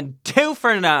 and then 2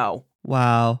 for no.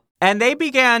 Wow. And they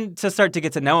began to start to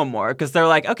get to know him more because they're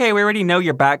like, okay, we already know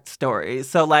your backstory.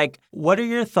 So, like, what are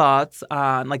your thoughts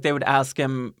on, like, they would ask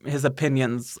him his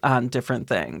opinions on different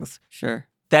things. Sure.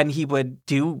 Then he would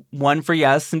do 1 for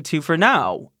yes and 2 for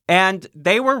no. And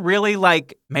they were really,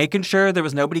 like, making sure there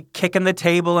was nobody kicking the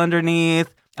table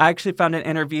underneath. I actually found an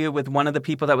interview with one of the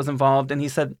people that was involved, and he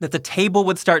said that the table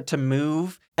would start to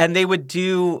move, and they would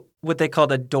do what they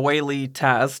called a doily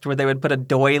test, where they would put a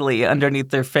doily underneath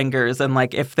their fingers, and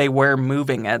like if they were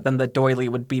moving it, then the doily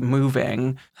would be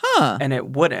moving. And it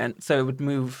wouldn't, so it would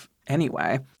move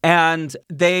anyway. And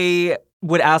they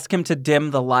would ask him to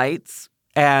dim the lights,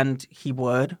 and he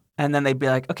would. And then they'd be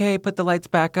like, okay, put the lights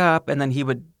back up, and then he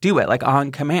would do it, like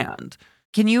on command.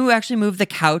 Can you actually move the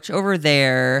couch over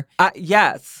there?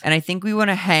 Yes. And I think we want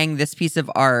to hang this piece of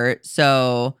art,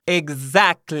 so...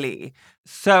 Exactly.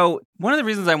 So one of the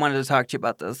reasons I wanted to talk to you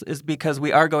about this is because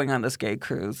we are going on this gay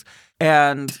cruise.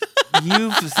 And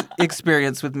you've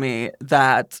experienced with me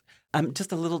that I'm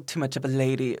just a little too much of a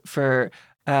lady for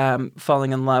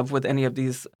falling in love with any of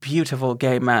these beautiful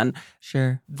gay men.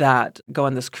 Sure. That go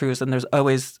on this cruise. And there's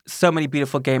always so many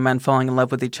beautiful gay men falling in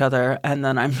love with each other. And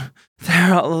then I'm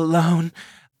there all alone.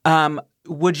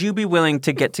 Would you be willing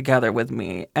to get together with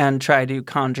me and try to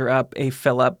conjure up a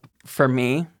Philip for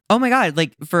me? Oh my God,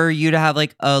 like for you to have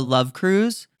like a love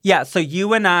cruise? Yeah, so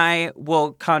you and I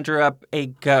will conjure up a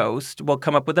ghost. We'll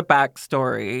come up with a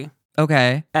backstory.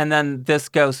 Okay. And then this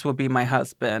ghost will be my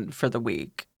husband for the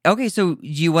week. Okay, so do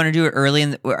you want to do it early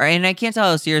and I can't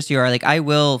tell how serious you are. Like, I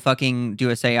will fucking do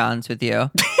a seance with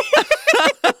you.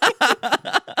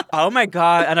 Oh my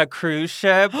God, on a cruise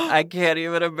ship? I can't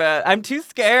even imagine. I'm too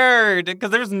scared because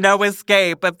there's no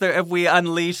escape if we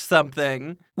unleash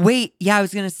something. Wait, yeah, I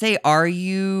was going to say, are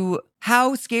you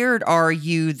how scared are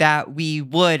you that we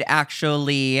would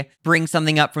actually bring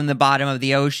something up from the bottom of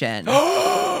the ocean?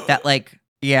 That like,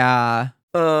 yeah.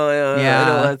 Oh, Yeah. I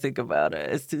don't want to think about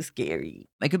it. It's too scary.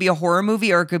 It could be a horror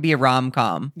movie or it could be a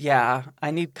rom-com. Yeah,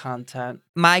 I need content.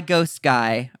 My ghost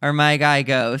guy or my guy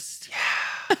ghost.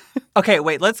 Okay,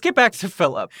 wait, let's get back to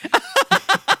Philip.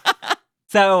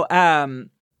 So,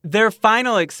 their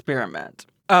final experiment.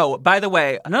 Oh, by the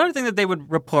way, another thing that they would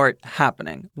report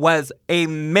happening was a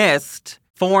mist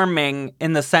forming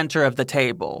in the center of the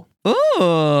table.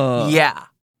 Ooh. Yeah.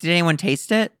 Did anyone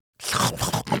taste it?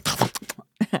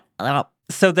 A little.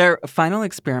 So their final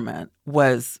experiment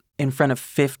was in front of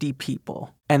 50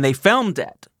 people, and they filmed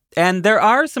it. And there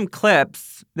are some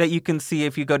clips that you can see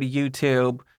if you go to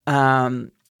YouTube.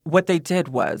 What they did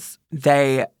was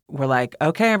they were like,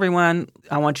 okay, everyone,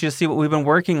 I want you to see what we've been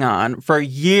working on for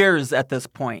years at this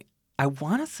point. I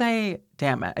want to say,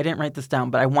 damn it, I didn't write this down,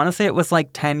 but I want to say it was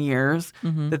like 10 years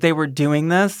that they were doing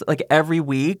this, like every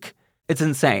week. It's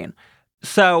insane.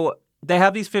 So they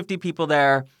have these 50 people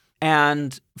there,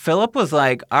 and Philip was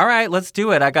like, all right, let's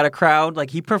do it. I got a crowd. Like,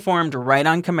 he performed right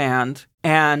on command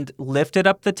and lifted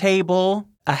up the table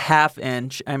a half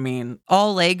inch. I mean,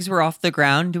 All legs were off the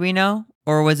ground, do we know?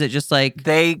 Or was it just like,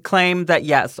 they claimed that,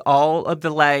 yes, all of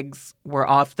the legs were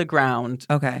off the ground.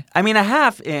 okay. I mean, a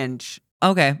half inch.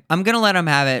 Okay, I'm going to let him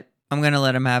have it.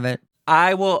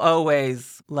 I will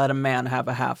always let a man have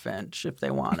a half inch if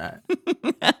they want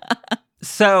it.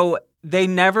 So they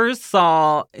never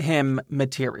saw him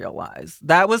materialize.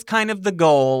 That was kind of the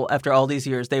goal after all these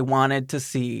years. They wanted to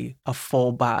see a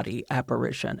full body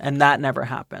apparition, and that never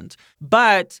happened.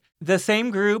 But the same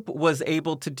group was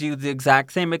able to do the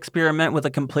exact same experiment with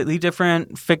a completely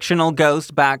different fictional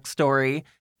ghost backstory.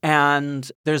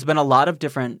 And there's been a lot of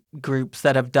different groups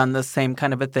that have done the same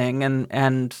kind of a thing,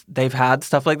 and they've had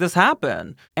stuff like this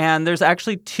happen. And there's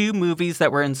actually 2 movies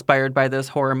that were inspired by this,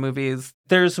 horror movies.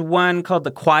 There's one called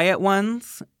The Quiet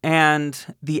Ones and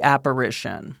The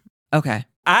Apparition. Okay.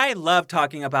 I love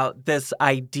talking about this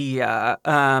idea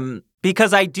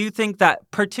because I do think that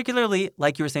particularly,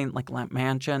 like you were saying, like Lamp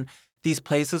Mansion, these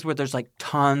places where there's like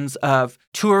tons of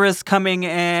tourists coming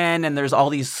in and there's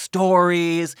all these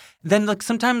stories. Then like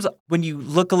sometimes when you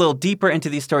look a little deeper into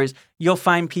these stories, you'll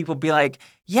find people be like,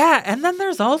 yeah, and then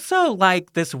there's also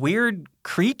like this weird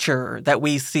creature that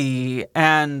we see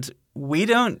and we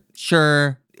don't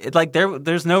Sure. like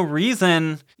there's no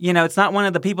reason, it's not one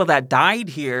of the people that died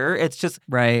here. It's just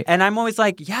Right. And I'm always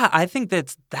like, yeah, I think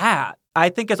that's that. I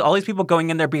think it's all these people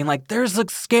going in there being like, there's a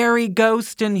scary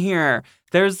ghost in here.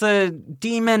 There's a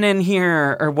demon in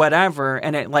here or whatever.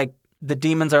 And it like the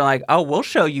demons are like, oh, we'll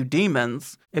show you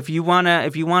demons. If you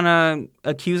wanna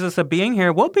accuse us of being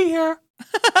here, we'll be here.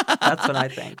 That's what I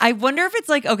think. I wonder if it's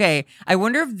like, okay, I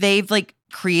wonder if they've like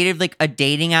created like a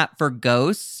dating app for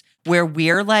ghosts where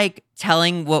we're like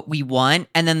telling what we want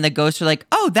and then the ghosts are like,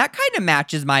 oh, that kind of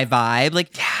matches my vibe.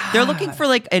 Like they're looking for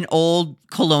like an old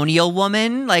colonial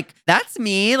woman. Like that's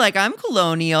me. Like I'm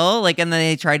colonial. Like, and then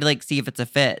they try to like see if it's a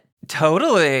fit.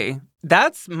 Totally.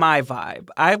 That's my vibe.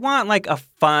 I want like a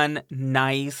fun,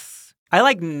 I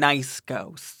like nice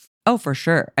ghosts. Oh, for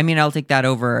sure. I mean, I'll take that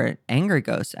over angry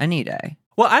ghosts any day.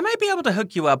 Well, I might be able to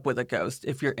hook you up with a ghost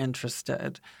if you're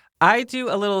interested. I do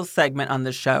a little segment on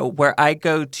the show where I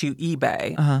go to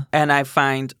eBay and I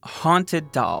find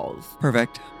haunted dolls.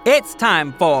 Perfect. It's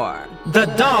time for The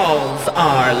Dolls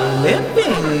Are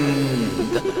Living.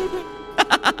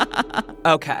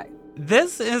 Okay.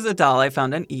 This is a doll I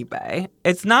found on eBay.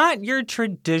 It's not your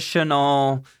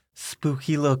traditional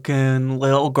spooky looking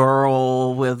little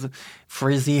girl with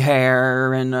frizzy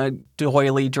hair and a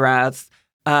doily dress.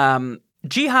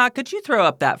 Jiha, could you throw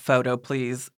up that photo,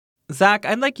 please? Zach,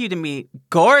 I'd like you to meet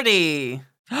Gordy.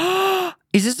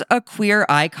 Is this a queer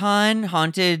icon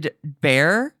haunted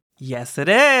bear? Yes, it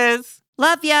is.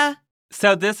 Love ya.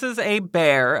 So this is a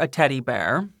bear, a teddy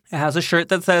bear. It has a shirt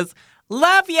that says,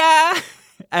 love ya.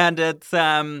 And it's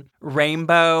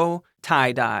rainbow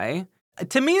tie-dye.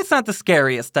 To me, it's not the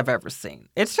scariest I've ever seen.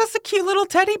 It's just a cute little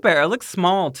teddy bear. It looks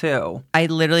small, too. I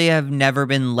literally have never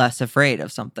been less afraid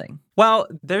of something. Well,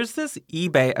 there's this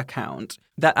eBay account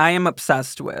that I am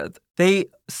obsessed with. They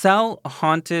sell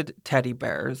haunted teddy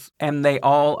bears, and they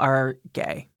all are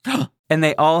gay. And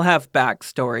they all have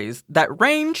backstories that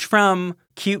range from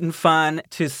cute and fun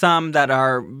to some that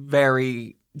are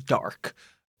very dark.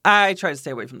 I try to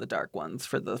stay away from the dark ones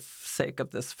for the sake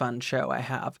of this fun show I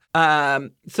have.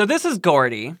 So this is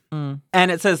Gordy, and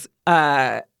it says,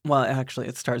 well, actually,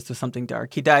 it starts with something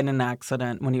dark. He died in an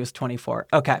accident when he was 24.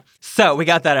 Okay, so we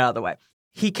got that out of the way.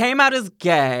 He came out as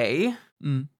gay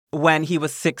when he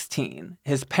was 16.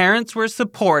 His parents were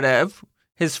supportive.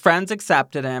 His friends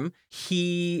accepted him.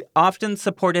 He often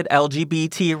supported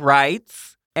LGBT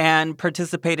rights and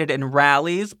participated in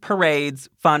rallies, parades,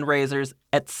 fundraisers,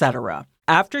 etc.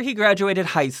 After he graduated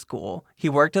high school, he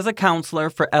worked as a counselor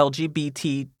for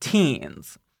LGBT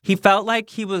teens. He felt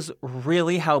like he was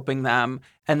really helping them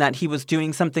and that he was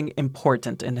doing something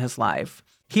important in his life.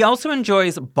 He also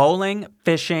enjoys bowling,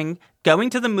 fishing,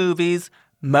 going to the movies,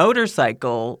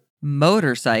 motorcycle.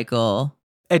 Motorcycle.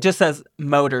 It just says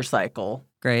motorcycle.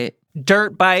 Great.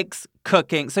 Dirt bikes,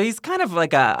 cooking. So he's kind of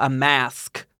like a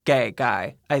mask gay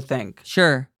guy, I think.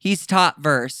 Sure. He's top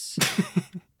verse.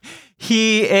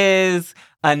 He is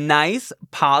a nice,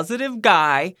 positive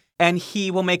guy, and he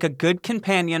will make a good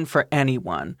companion for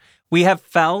anyone. We have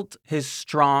felt his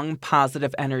strong,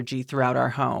 positive energy throughout our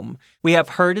home. We have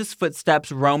heard his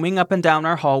footsteps roaming up and down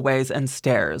our hallways and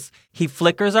stairs. He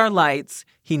flickers our lights.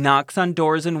 He knocks on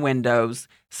doors and windows.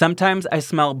 Sometimes I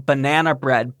smell banana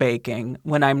bread baking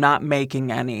when I'm not making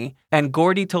any. And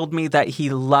Gordy told me that he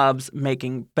loves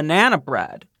making banana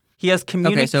bread. He has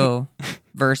Okay, so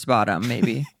verse bottom,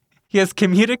 maybe. He has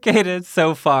communicated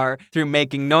so far through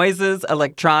making noises,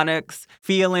 electronics,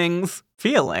 feelings,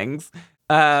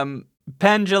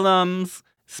 pendulums,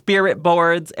 spirit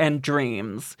boards, and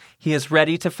dreams. He is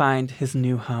ready to find his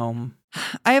new home.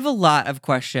 I have a lot of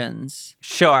questions.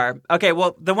 Sure. Okay,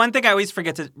 well, the one thing I always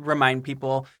forget to remind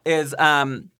people is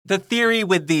the theory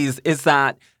with these is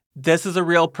that this is a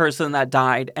real person that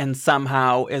died and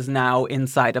somehow is now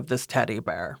inside of this teddy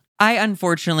bear. I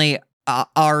unfortunately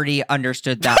already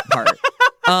understood that part.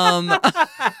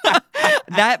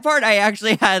 That part I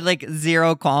actually had like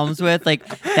zero qualms with. Like,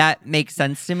 that makes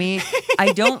sense to me.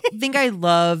 I don't think I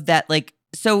love that. Like,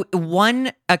 so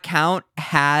one account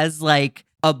has like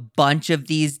a bunch of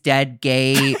these dead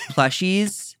gay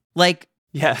plushies. Like,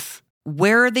 yes.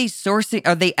 Where are they sourcing?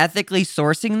 Are they ethically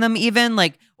sourcing them even?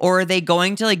 Like, or are they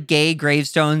going to like gay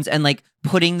gravestones and like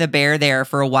putting the bear there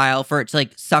for a while for it to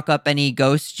like suck up any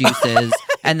ghost juices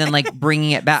and then like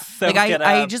bringing it back? Like,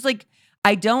 I just like,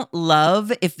 I don't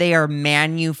love if they are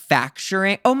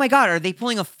manufacturing. Oh my God, are they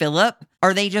pulling a Philip?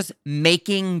 Are they just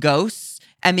making ghosts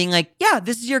and being like, yeah,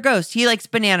 this is your ghost. He likes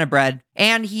banana bread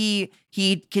and he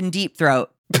can deep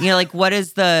throat. You know, like, what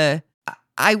is the...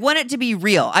 I want it to be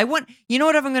real. You know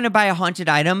what, if I'm going to buy a haunted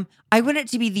item, I want it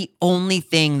to be the only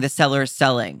thing the seller is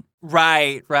selling.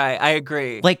 Right. I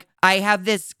agree. Like, I have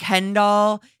this Ken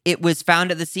doll. It was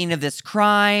found at the scene of this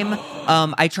crime.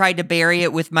 I tried to bury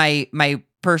it with my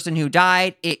person who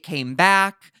died. It came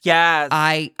back. Yes.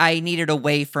 I need it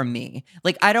away from me.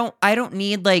 Like, I don't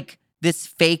need like this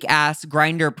fake ass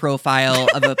Grindr profile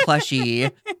of a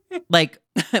plushie, like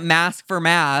mask for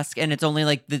mask, and it's only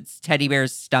like this teddy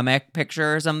bear's stomach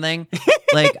picture or something.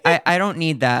 Like, I don't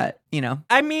need that, you know.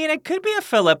 I mean, it could be a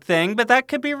Philip thing, but that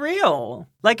could be real.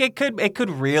 Like, it could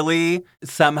really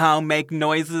somehow make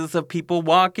noises of people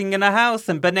walking in a house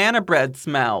and banana bread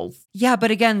smells. Yeah, but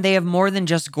again, they have more than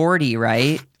just Gordy,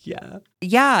 right? Yeah.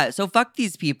 Yeah, so fuck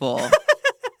these people.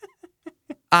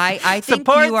 I think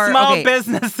support you are small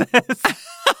businesses.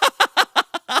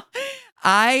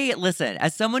 Listen,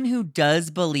 as someone who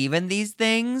does believe in these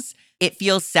things, it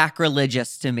feels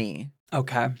sacrilegious to me.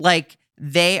 Okay. Like,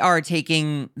 they are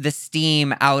taking the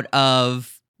steam out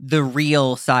of the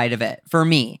real side of it for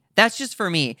me. That's just for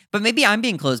me. But maybe I'm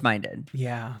being closed-minded.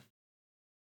 Yeah.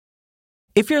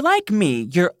 If you're like me,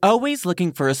 you're always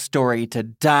looking for a story to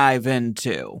dive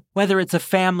into. Whether it's a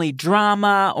family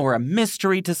drama or a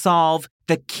mystery to solve,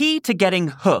 the key to getting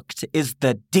hooked is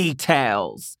the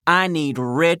details. I need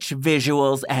rich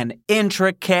visuals and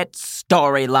intricate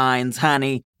storylines,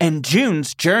 honey. And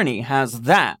June's Journey has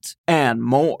that and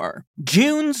more.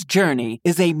 June's Journey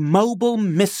is a mobile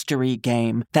mystery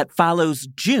game that follows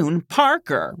June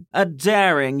Parker, a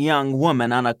daring young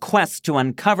woman on a quest to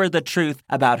uncover the truth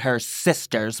about her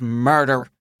sister's murder.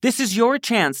 This is your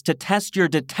chance to test your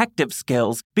detective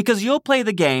skills because you'll play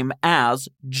the game as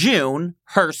June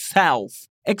herself.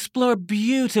 Explore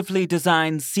beautifully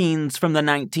designed scenes from the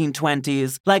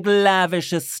 1920s, like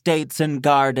lavish estates and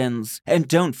gardens. And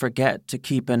don't forget to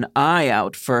keep an eye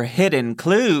out for hidden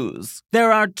clues.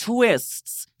 There are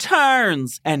twists,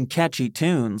 turns, and catchy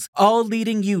tunes, all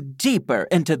leading you deeper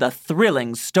into the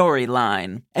thrilling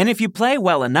storyline. And if you play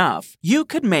well enough, you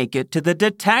could make it to the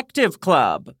Detective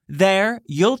Club. There,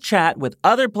 you'll chat with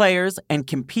other players and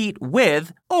compete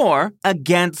with or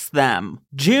against them.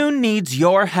 June needs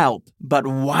your help, but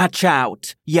watch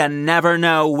out. You never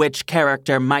know which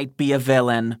character might be a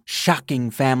villain.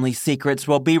 Shocking family secrets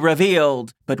will be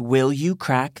revealed, but will you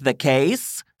crack the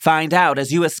case? Find out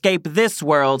as you escape this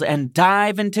world and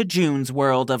dive into June's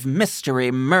world of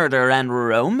mystery, murder, and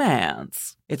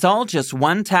romance. It's all just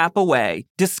one tap away.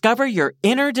 Discover your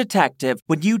inner detective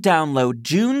when you download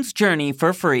June's Journey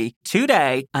for free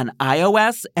today on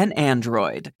iOS and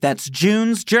Android. That's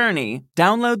June's Journey.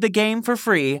 Download the game for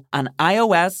free on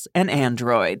iOS and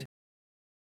Android.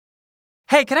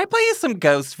 Hey, can I play you some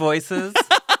ghost voices?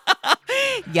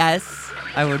 Yes,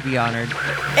 I would be honored.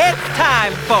 It's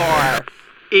time for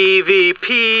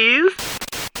EVPs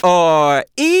or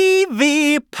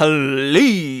EV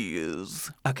Please.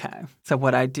 Okay, so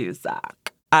what I do,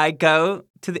 Zach, I go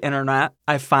to the internet,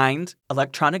 I find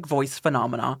electronic voice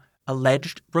phenomena,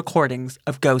 alleged recordings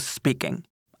of ghosts speaking.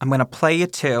 I'm going to play you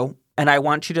two, and I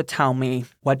want you to tell me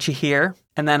what you hear,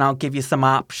 and then I'll give you some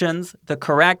options. The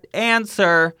correct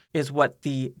answer is what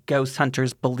the ghost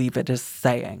hunters believe it is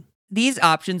saying. These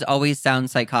options always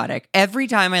sound psychotic. Every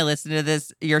time I listen to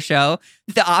your show,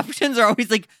 the options are always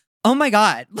like, oh my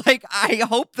God. Like, I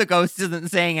hope the ghost isn't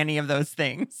saying any of those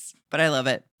things, but I love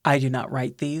it. I do not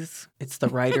write these. It's the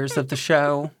writers of the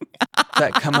show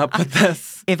that come up with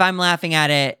this. If I'm laughing at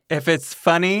it. If it's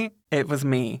funny, it was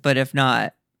me. But if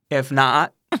not. If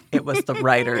not, it was the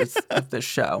writers of the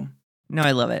show. No,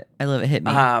 I love it. I love it. Hit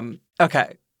me.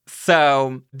 Okay.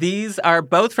 So these are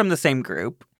both from the same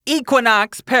group.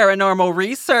 Equinox Paranormal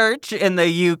Research in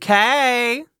the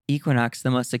UK. Equinox,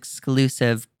 the most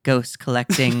exclusive ghost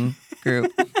collecting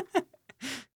group.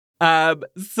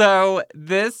 So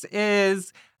this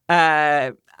is,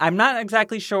 I'm not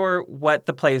exactly sure what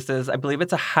the place is. I believe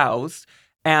it's a house,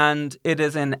 and it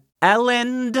is in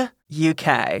Elland,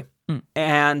 UK.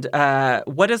 And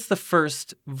what is the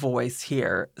first voice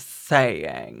here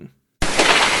saying?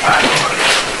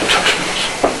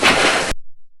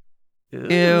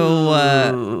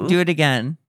 Ew. Do it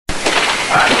again.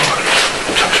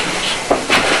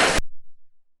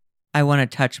 I want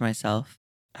to touch myself.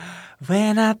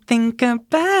 When I think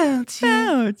about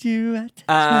you, I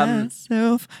touch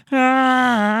myself.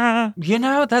 You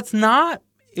know, that's not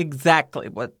exactly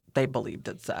what they believed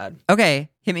it said. Okay,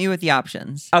 hit me with the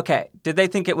options. Okay, did they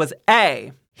think it was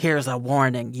A, here's a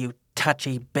warning, you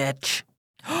touchy bitch?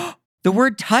 The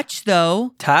word touch,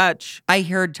 though. Touch. I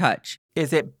heard touch.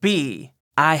 Is it B,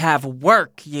 I have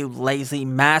work, you lazy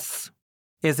mess?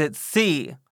 Is it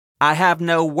C, I have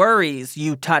no worries,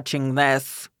 you touching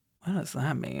this? What does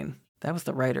that mean? That was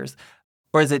the writers.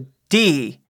 Or is it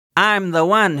D, I'm the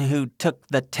one who took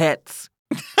the tits?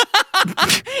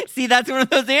 See, that's one of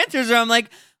those answers where I'm like,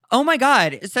 oh my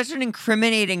God, it's such an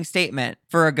incriminating statement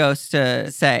for a ghost to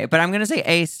say. But I'm going to say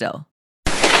A still.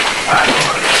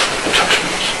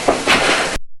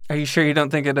 Are you sure you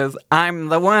don't think it is? I'm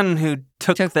the one who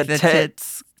took the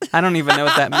tits. I don't even know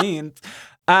what that means.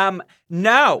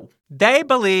 No, they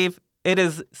believe it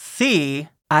is C.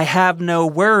 I have no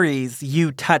worries,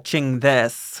 you touching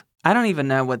this. I don't even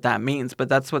know what that means, but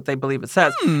that's what they believe it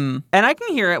says. And I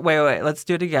can hear it. Wait. Let's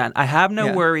do it again. I have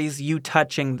no worries, you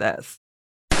touching this.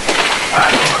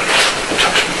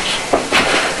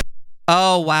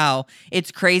 Oh, wow.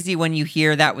 It's crazy when you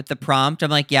hear that with the prompt.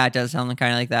 I'm like, yeah, it does sound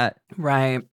kind of like that.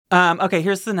 Right. Okay,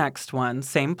 here's the next one.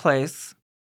 Same place.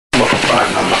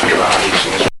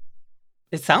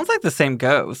 It sounds like the same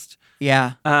ghost.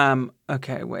 Yeah.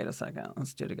 Okay, wait a second.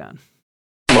 Let's do it again.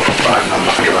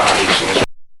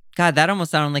 God, that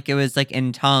almost sounded like it was like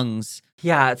in tongues.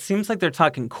 Yeah, it seems like they're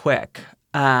talking quick.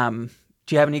 Do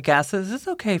you have any guesses? It's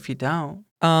okay if you don't.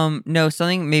 No,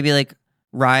 something maybe like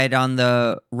ride on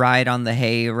the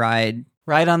hay ride.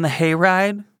 Ride on the hay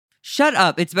ride? Shut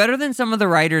up. It's better than some of the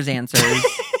writers' answers.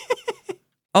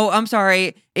 Oh, I'm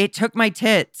sorry. It took my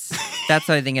tits. That's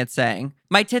what I think it's saying.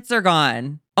 My tits are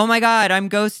gone. Oh my God, I'm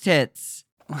ghost tits.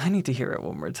 I need to hear it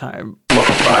one more time.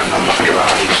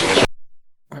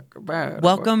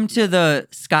 Welcome to the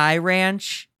Sky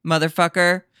Ranch,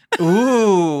 motherfucker.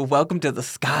 Ooh, welcome to the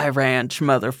Sky Ranch,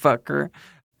 motherfucker.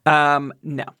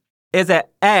 No. Is it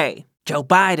A, Joe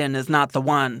Biden is not the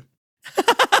one?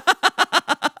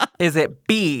 Is it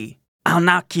B, I'll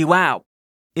knock you out?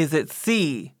 Is it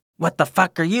C, what the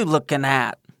fuck are you looking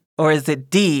at? Or is it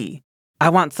D, I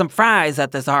want some fries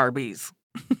at this Arby's?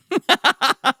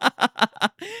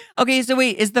 Okay, so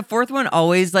wait, is the fourth one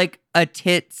always like a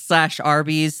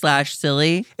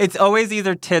tit/Arby's/silly? It's always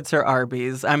either tits or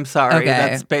Arby's. I'm sorry. Okay.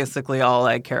 That's basically all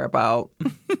I care about.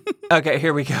 Okay,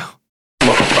 here we go.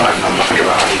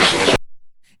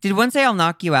 Did one say I'll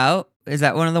knock you out? Is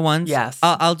that one of the ones? Yes.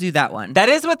 I'll do that one. That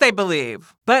is what they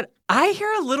believe. But I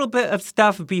hear a little bit of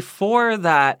stuff before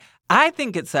that. I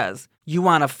think it says, you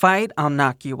want to fight? I'll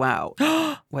knock you out.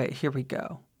 Wait, here we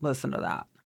go. Listen to that.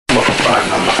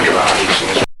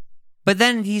 But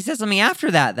then he says something after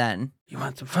that then. You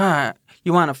want to fight?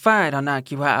 You want to fight? I'll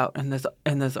knock you out in this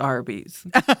Arby's.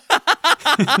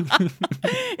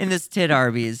 In this tit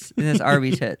Arby's. In this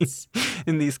Arby tits.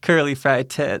 In these curly fried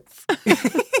tits.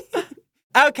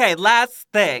 Okay, last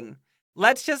thing.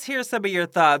 Let's just hear some of your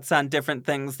thoughts on different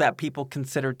things that people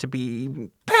consider to be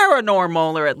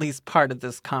paranormal or at least part of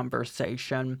this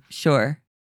conversation. Sure.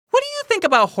 What do you think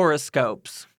about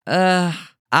horoscopes?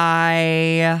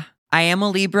 I am a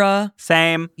Libra.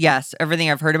 Same. Yes,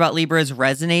 everything I've heard about Libras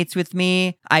resonates with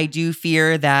me. I do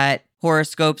fear that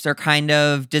horoscopes are kind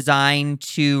of designed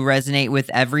to resonate with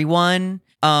everyone.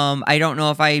 I don't know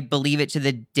if I believe it to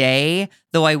the day,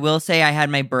 though I will say I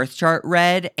had my birth chart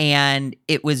read and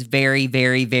it was very,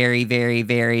 very, very, very,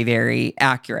 very, very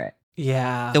accurate.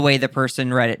 Yeah. The way the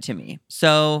person read it to me.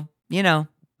 So,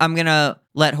 I'm going to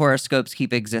let horoscopes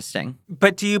keep existing.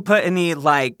 But do you put any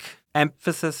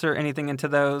emphasis or anything into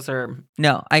those or?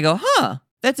 No, I go,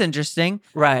 that's interesting.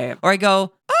 Right. Or I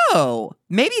go, oh,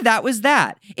 maybe that was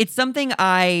that. It's something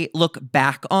I look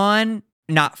back on,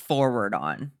 not forward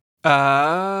on.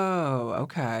 Oh,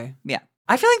 okay. Yeah.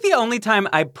 I feel like the only time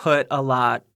I put a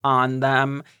lot on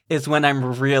them is when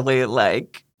I'm really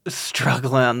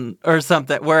struggling or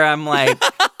something where I'm like,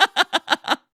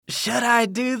 should I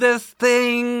do this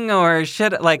thing or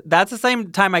that's the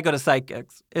same time I go to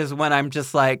psychics is when I'm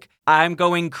just I'm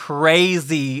going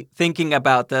crazy thinking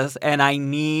about this and I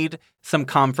need some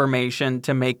confirmation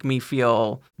to make me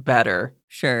feel better.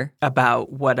 Sure.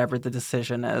 About whatever the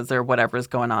decision is or whatever is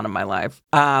going on in my life.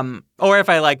 Or if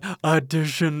I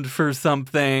auditioned for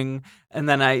something and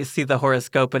then I see the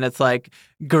horoscope and it's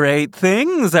great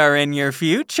things are in your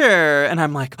future. And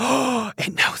I'm like, oh, it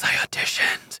knows I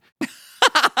auditioned.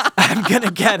 I'm going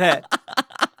to get it.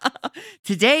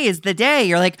 Today is the day.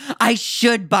 You're like, I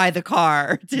should buy the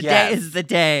car. Today is the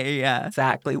day. Yeah.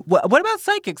 Exactly. What about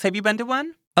psychics? Have you been to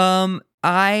one?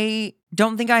 I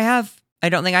don't think I have.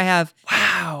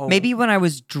 Wow. Maybe when I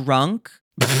was drunk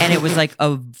and it was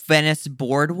a Venice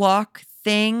boardwalk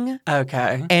thing.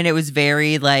 Okay. And it was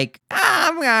very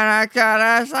I'm gonna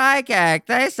cut a psychic.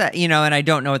 They said, and I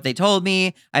don't know what they told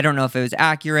me. I don't know if it was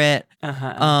accurate.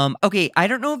 Okay, I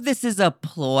don't know if this is a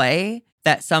ploy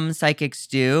that some psychics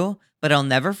do, but I'll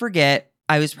never forget.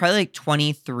 I was probably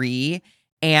 23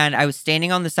 and I was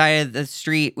standing on the side of the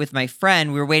street with my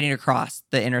friend. We were waiting to cross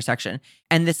the intersection.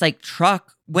 And this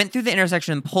truck went through the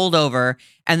intersection and pulled over.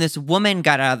 And this woman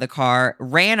got out of the car,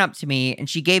 ran up to me, and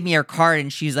she gave me her card.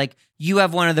 And she's like, you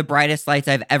have one of the brightest lights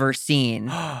I've ever seen.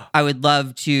 I would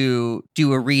love to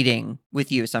do a reading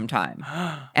with you sometime.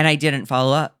 And I didn't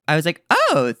follow up. I was like,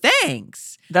 oh,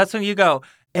 thanks. That's when you go,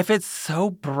 if it's so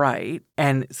bright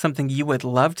and something you would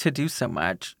love to do so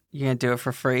much, you're going to do it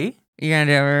for free? You're going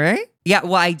to do it right? Yeah,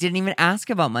 well, I didn't even ask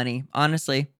about money,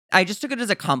 honestly. I just took it as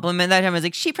a compliment that time. I was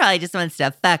like, she probably just wants to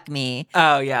fuck me.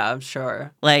 Oh, yeah, I'm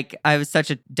sure. I was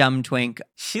such a dumb twink.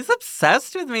 She's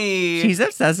obsessed with me. She's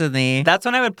obsessed with me. That's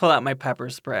when I would pull out my pepper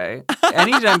spray.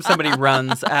 Anytime somebody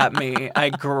runs at me, I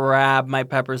grab my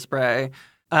pepper spray.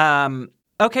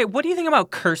 Okay, what do you think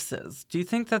about curses? Do you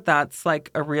think that that's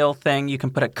a real thing? You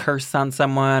can put a curse on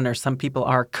someone or some people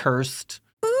are cursed?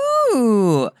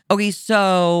 Ooh. Okay,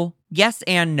 so yes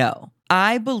and no.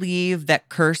 I believe that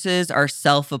curses are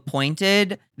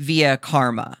self-appointed via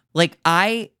karma.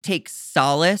 I take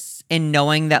solace in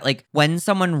knowing that when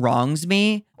someone wrongs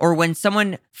me or when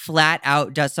someone flat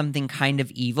out does something kind of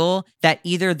evil, that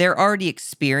either they're already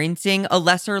experiencing a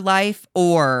lesser life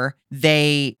or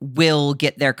they will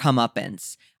get their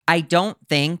comeuppance. I don't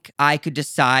think I could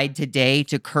decide today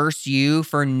to curse you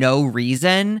for no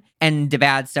reason and the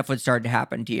bad stuff would start to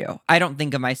happen to you. I don't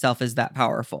think of myself as that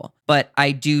powerful, but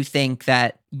I do think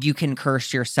that you can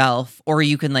curse yourself or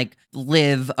you can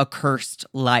live a cursed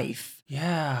life.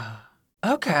 Yeah.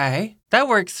 Okay. That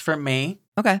works for me.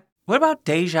 Okay. What about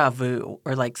deja vu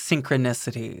or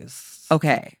synchronicities?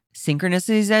 Okay.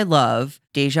 Synchronicities I love.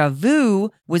 Deja vu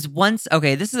was once...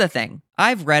 Okay, this is the thing.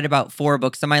 I've read about 4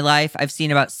 books in my life. I've seen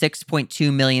about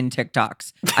 6.2 million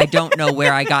TikToks. I don't know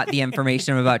where I got the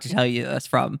information I'm about to tell you this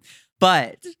from.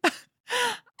 But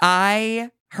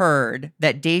I heard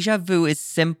that deja vu is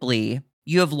simply...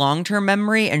 You have long-term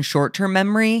memory and short-term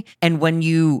memory. And when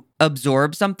you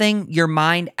absorb something, your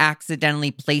mind accidentally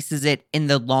places it in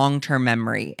the long-term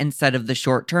memory instead of the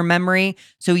short-term memory.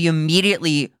 So you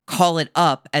immediately call it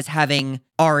up as having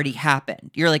already happened.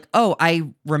 You're like, oh, I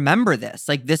remember this.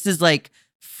 This is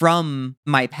from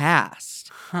my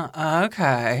past.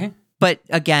 Okay. But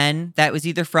again, that was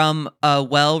either from a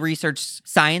well-researched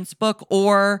science book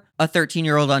or a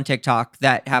 13-year-old on TikTok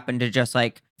that happened to just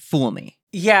fool me.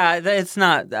 Yeah, it's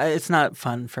not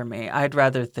fun for me. I'd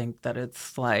rather think that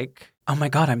it's like, oh my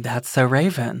God, that's so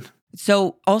Raven.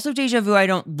 So also deja vu I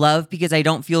don't love because I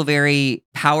don't feel very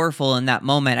powerful in that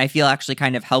moment. I feel actually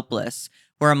kind of helpless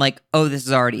where I'm like, oh, this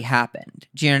has already happened.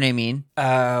 Do you know what I mean?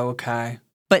 Oh, okay.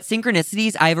 But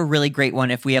synchronicities, I have a really great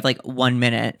one if we have like 1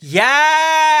 minute.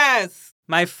 Yes!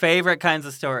 My favorite kinds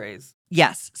of stories.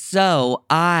 Yes. So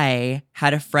I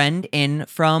had a friend in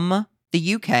from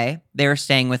the UK. They were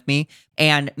staying with me.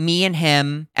 And me and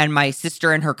him and my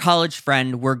sister and her college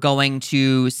friend were going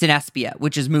to Cinespia,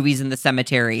 which is Movies in the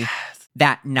Cemetery,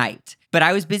 that night. But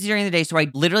I was busy during the day, so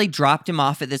I literally dropped him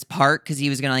off at this park because he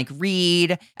was gonna like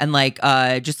read and like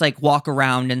just like walk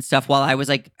around and stuff while I was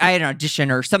like, I had an audition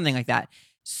or something like that.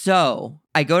 So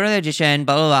I go to the audition,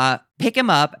 blah, blah, blah, pick him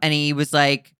up, and he was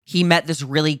like, he met this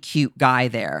really cute guy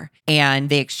there. And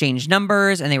they exchanged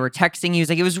numbers and they were texting. He was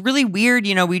like, it was really weird.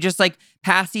 You know, we just like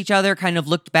passed each other, kind of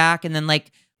looked back, and then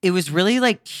like, it was really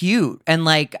like cute. And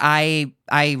like, I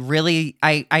really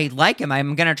like him.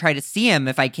 I'm going to try to see him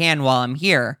if I can while I'm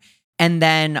here. And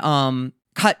then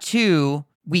cut to,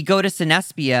 we go to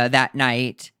Cinespia that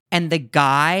night, and the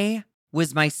guy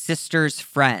was my sister's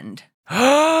friend.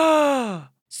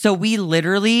 So we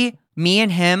literally, me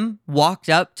and him walked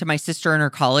up to my sister and her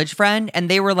college friend, and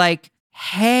they were like,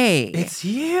 hey. It's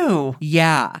you.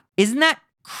 Yeah. Isn't that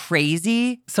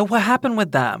crazy? So what happened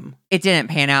with them? It didn't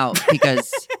pan out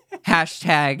because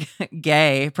hashtag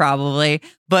gay, probably.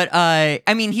 But I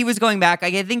mean, he was going back.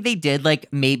 I think they did like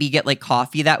maybe get like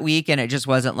coffee that week, and it just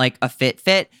wasn't like a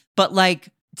fit. But like,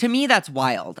 to me, that's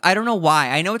wild. I don't know why.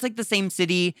 I know it's like the same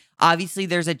city. Obviously,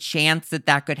 there's a chance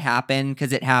that could happen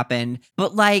because it happened.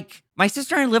 But like, my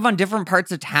sister and I live on different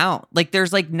parts of town. Like,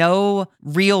 there's like no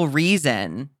real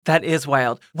reason. That is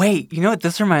wild. Wait, you know what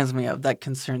this reminds me of that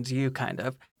concerns you kind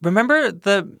of? Remember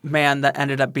the man that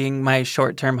ended up being my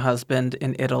short-term husband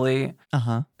in Italy?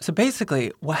 Uh-huh. So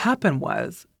basically, what happened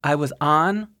was I was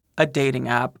on a dating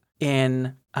app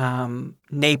in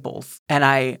Naples, and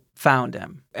I found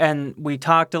him. And we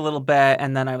talked a little bit,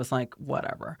 and then I was like,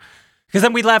 whatever. Because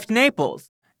then we left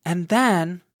Naples. And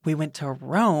then we went to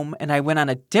Rome, and I went on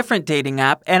a different dating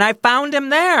app, and I found him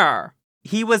there.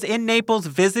 He was in Naples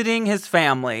visiting his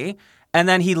family, and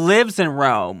then he lives in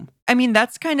Rome. I mean,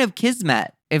 that's kind of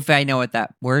kismet, if I know what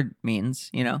that word means,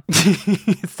 you know?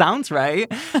 Sounds right.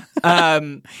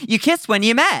 You kissed when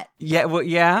you met. Yeah, well,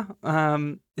 yeah.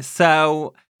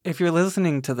 So if you're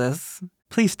listening to this,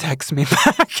 please text me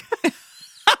back.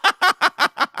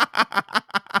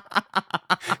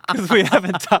 Because we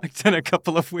haven't talked in a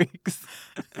couple of weeks.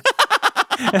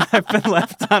 And I've been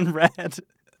left on red.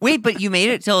 Wait, but you made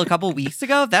it till a couple weeks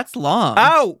ago? That's long.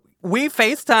 Oh, we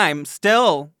FaceTime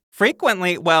still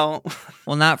frequently. Well,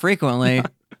 not frequently.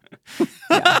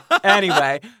 Yeah.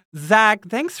 Anyway, Zach,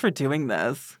 thanks for doing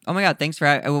this. Oh my God, thanks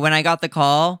for when I got the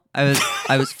call, I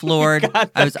was floored.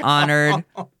 I was honored.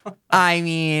 I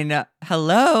mean,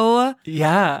 hello.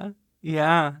 Yeah.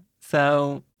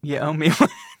 So you owe me one.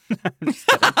 I'm just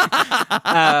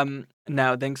kidding.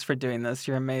 No, thanks for doing this.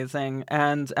 You're amazing.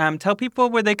 And tell people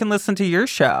where they can listen to your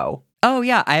show. Oh,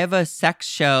 yeah. I have a sex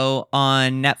show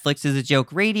on Netflix as a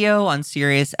Joke Radio on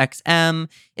Sirius XM.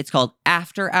 It's called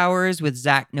After Hours with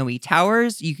Zach Noe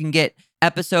Towers. You can get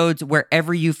episodes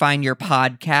wherever you find your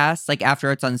podcasts. Like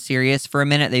after it's on Sirius for a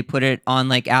minute, they put it on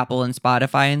like Apple and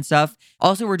Spotify and stuff.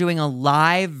 Also, we're doing a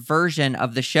live version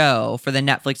of the show for the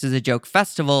Netflix as a Joke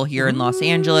Festival here in Los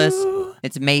Angeles.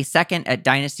 It's May 2nd at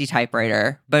Dynasty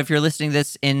Typewriter. But if you're listening to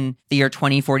this in the year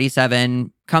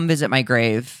 2047, come visit my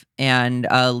grave and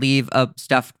leave a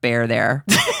stuffed bear there.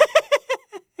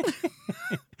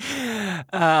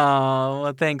 Oh,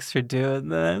 well, thanks for doing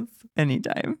this.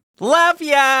 Anytime. Love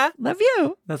ya! Love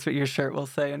you. That's what your shirt will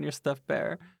say on your stuffed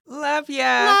bear. Love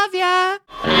ya! Love ya!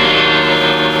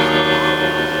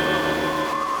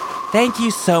 Thank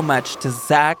you so much to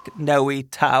Zach Noe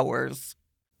Towers.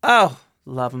 Oh,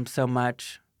 love him so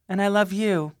much. And I love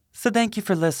you. So thank you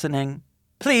for listening.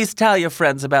 Please tell your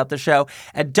friends about the show.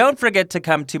 And don't forget to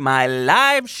come to my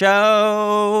live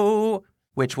show,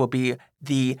 which will be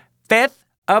the 5th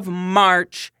of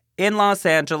March in Los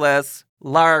Angeles,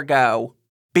 Largo.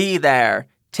 Be there.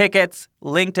 Tickets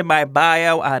linked in my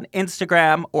bio on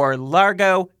Instagram or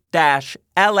largo-la.com.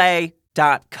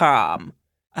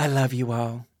 I love you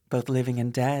all, both living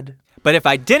and dead. But if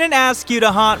I didn't ask you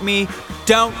to haunt me,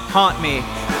 don't haunt me.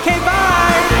 Okay,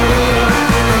 bye!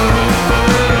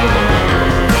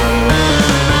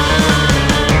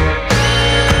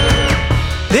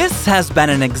 This has been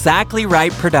an Exactly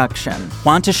Right production.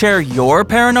 Want to share your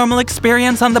paranormal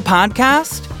experience on the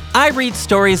podcast? I read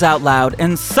stories out loud,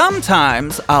 and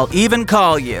sometimes I'll even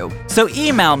call you. So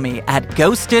email me at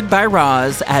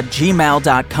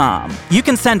ghostedbyroz@gmail.com. You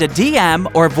can send a DM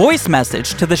or voice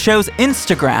message to the show's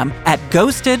Instagram at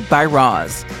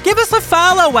ghostedbyroz. Give us a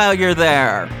follow while you're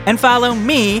there. And follow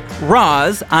me,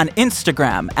 Roz, on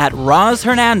Instagram at Roz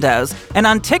Hernandez and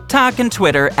on TikTok and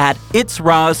Twitter at It's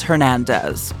Roz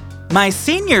Hernandez. My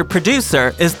senior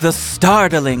producer is the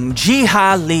startling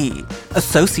Jiha Lee.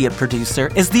 Associate producer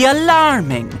is the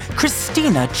alarming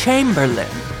Christina Chamberlain.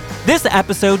 This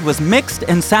episode was mixed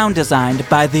and sound designed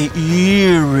by the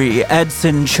eerie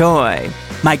Edson Choi.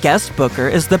 My guest booker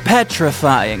is the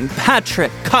petrifying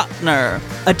Patrick Kotner.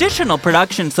 Additional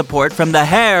production support from the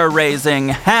hair-raising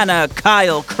Hannah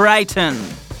Kyle Crichton.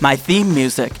 My theme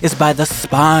music is by the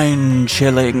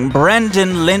spine-chilling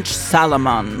Brendan Lynch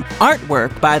Salomon.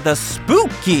 Artwork by the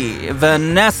spooky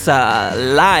Vanessa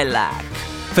Lilac.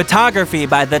 Photography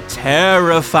by the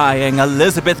terrifying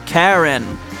Elizabeth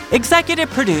Karen.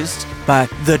 Executive produced by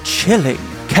the chilling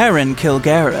Karen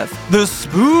Kilgariff, the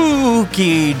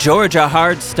spooky Georgia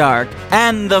Hardstark,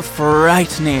 and the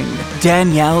frightening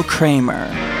Danielle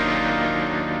Kramer.